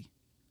strategy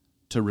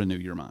to renew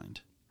your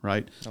mind,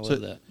 right? I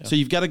love that. Yeah. So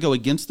you've got to go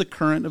against the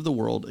current of the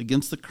world,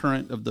 against the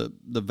current of the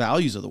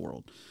values of the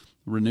world.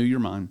 Renew your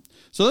mind.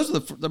 So those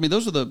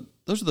are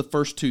the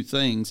first two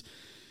things.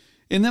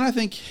 And then I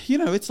think,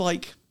 it's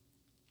like,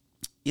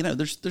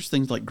 there's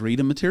things like greed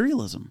and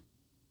materialism.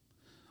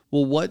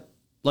 Well,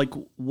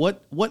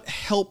 what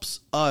helps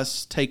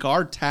us take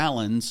our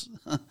talons,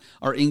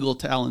 our Engel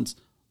talons,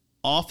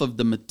 off of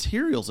the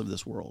materials of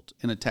this world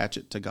and attach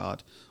it to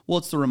God? Well,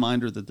 it's the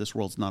reminder that this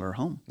world's not our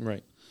home.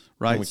 Right.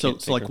 So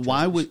like,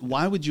 why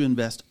would you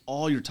invest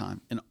all your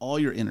time and all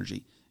your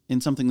energy in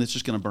something that's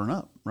just going to burn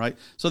up, right?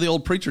 So the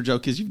old preacher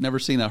joke is you've never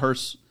seen a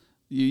hearse,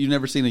 you've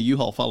never seen a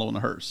U-Haul following a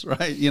hearse,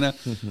 right?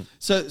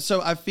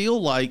 So I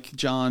feel like,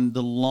 John,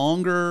 the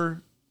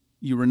longer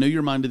you renew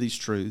your mind to these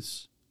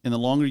truths and the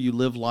longer you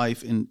live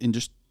life and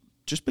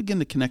just begin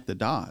to connect the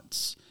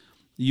dots,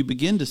 you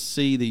begin to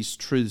see these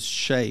truths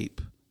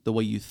shape the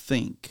way you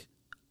think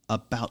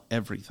about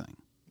everything.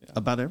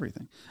 About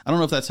everything. I don't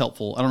know if that's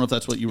helpful. I don't know if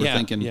that's what you were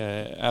thinking.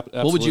 Yeah,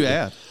 absolutely. What would you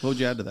add? What would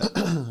you add to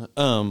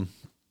that?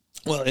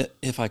 Well,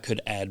 if I could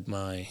add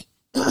my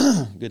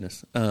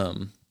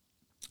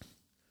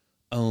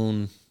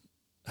own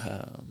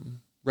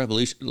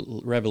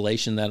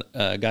revelation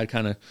that God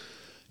kind of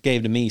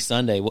gave to me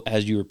Sunday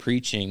as you were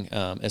preaching,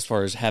 as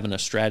far as having a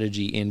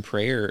strategy in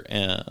prayer,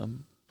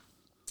 and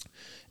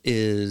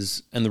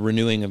the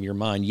renewing of your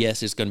mind.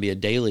 Yes, it's going to be a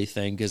daily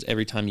thing, because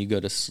every time you go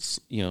to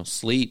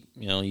sleep,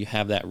 you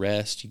have that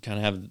rest. You kind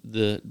of have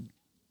the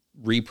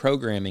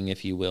reprogramming,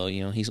 if you will.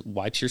 He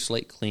wipes your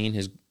slate clean.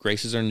 His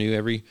graces are new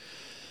every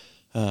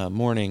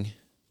morning.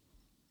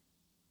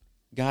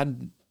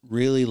 God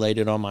really laid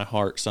it on my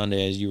heart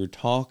Sunday as you were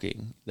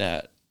talking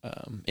that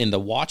in the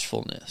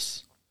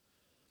watchfulness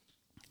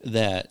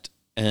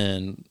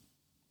and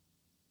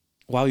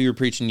while you were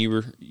preaching,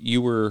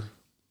 you were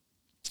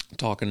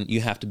talking.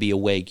 You have to be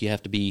awake. You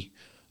have to be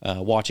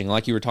watching,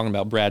 like you were talking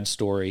about Brad's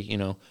story.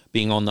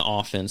 Being on the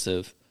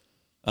offensive.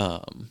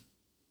 God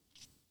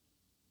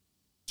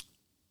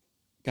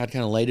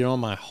kind of laid it on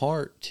my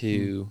heart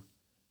to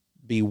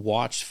be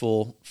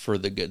watchful for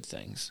the good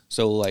things.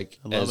 So like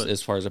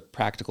as far as a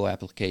practical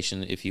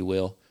application, if you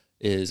will,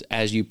 is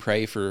as you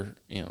pray for,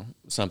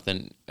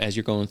 something, as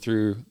you're going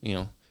through,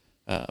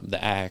 the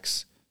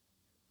Acts,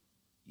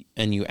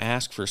 and you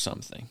ask for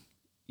something,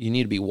 you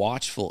need to be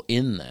watchful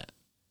in that.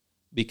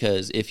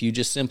 Because if you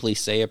just simply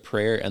say a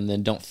prayer and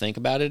then don't think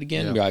about it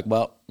again, you're like,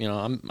 well,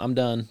 I'm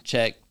done,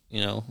 check,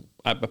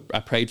 I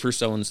prayed for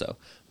so-and-so.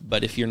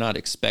 But if you're not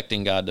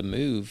expecting God to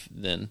move,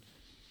 then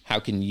how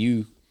can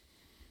you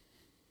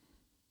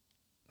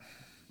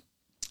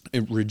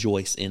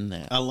rejoice in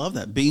that? I love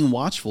that. Being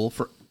watchful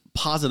for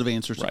positive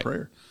answers to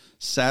prayer.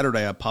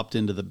 Saturday, I popped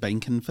into the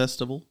Bankin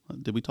Festival.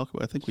 Did we talk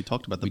about? I think we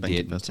talked about the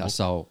Bankin Festival. I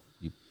saw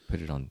you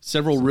put it on.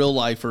 Several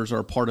real-lifers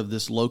are part of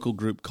this local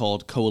group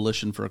called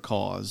Coalition for a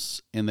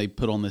Cause, and they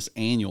put on this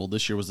annual,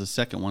 this year was the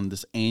second one,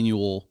 this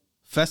annual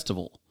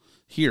festival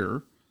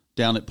here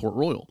down at Port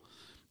Royal.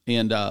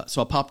 And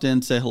so I popped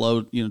in, say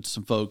hello, to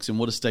some folks, and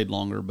would have stayed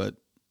longer, but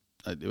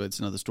it's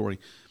another story.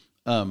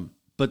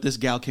 But this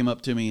gal came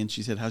up to me and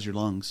she said, "How's your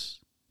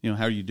lungs?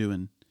 How are you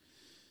doing?"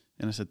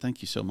 And I said,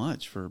 "Thank you so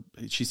much for."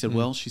 She said,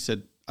 "Well," she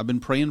said, "I've been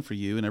praying for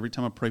you, and every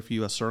time I pray for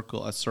you, I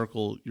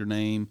circle your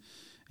name."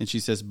 And she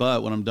says,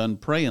 "But when I'm done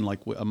praying, like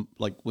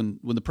when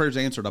the prayer's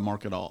answered, I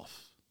mark it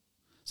off."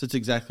 So it's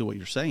exactly what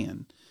you're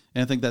saying.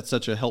 And I think that's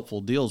such a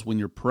helpful deal is when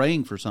you're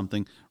praying for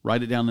something,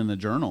 write it down in a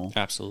journal.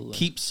 Absolutely.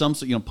 Keep some,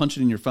 punch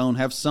it in your phone,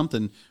 have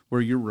something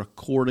where you're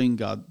recording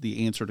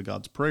the answer to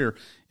God's prayer.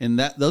 And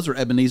those are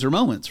Ebenezer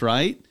moments,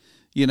 right?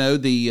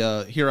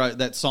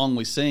 That song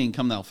we sing,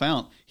 "Come Thou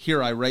Fount,"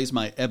 here I raise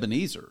my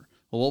Ebenezer.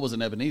 Well, what was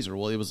an Ebenezer?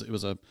 Well, it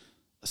was a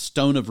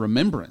stone of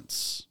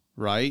remembrance,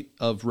 right?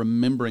 Of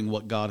remembering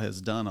what God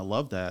has done. I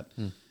love that.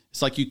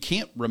 It's like you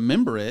can't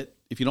remember it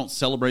if you don't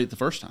celebrate it the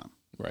first time.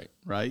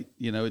 Right.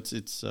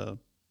 It's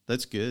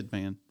that's good,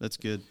 man. That's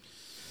good.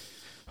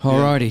 All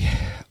righty.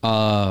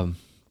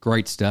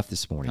 Great stuff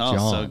this morning, John.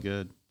 So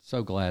good.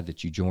 So glad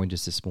that you joined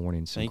us this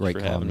morning. Some Thank great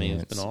you for having comments.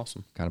 me. It's been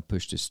awesome. Kind of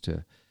pushed us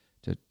to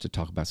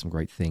talk about some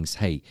great things.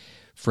 Hey,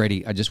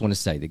 Freddie, I just want to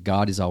say that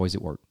God is always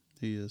at work.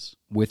 He is.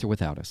 With or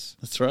without us.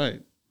 That's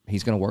right.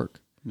 He's going to work.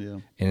 Yeah.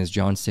 And as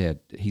John said,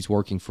 he's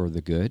working for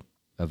the good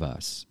of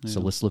us. Yeah.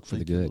 So let's look for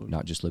the good, Lord.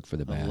 not just look for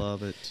the bad. I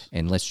love it.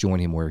 And let's join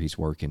him where he's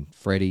working.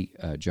 Freddie,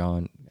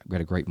 John, I've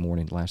got a great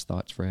morning. Last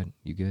thoughts, Fred?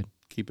 You good?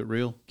 Keep it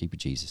real. Keep it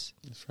Jesus.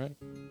 That's right.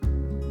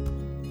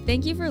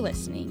 Thank you for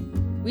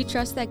listening. We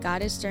trust that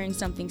God is stirring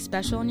something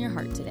special in your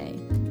heart today.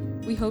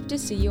 We hope to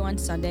see you on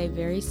Sunday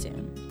very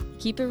soon.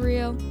 Keep it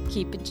real,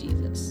 keep it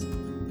Jesus.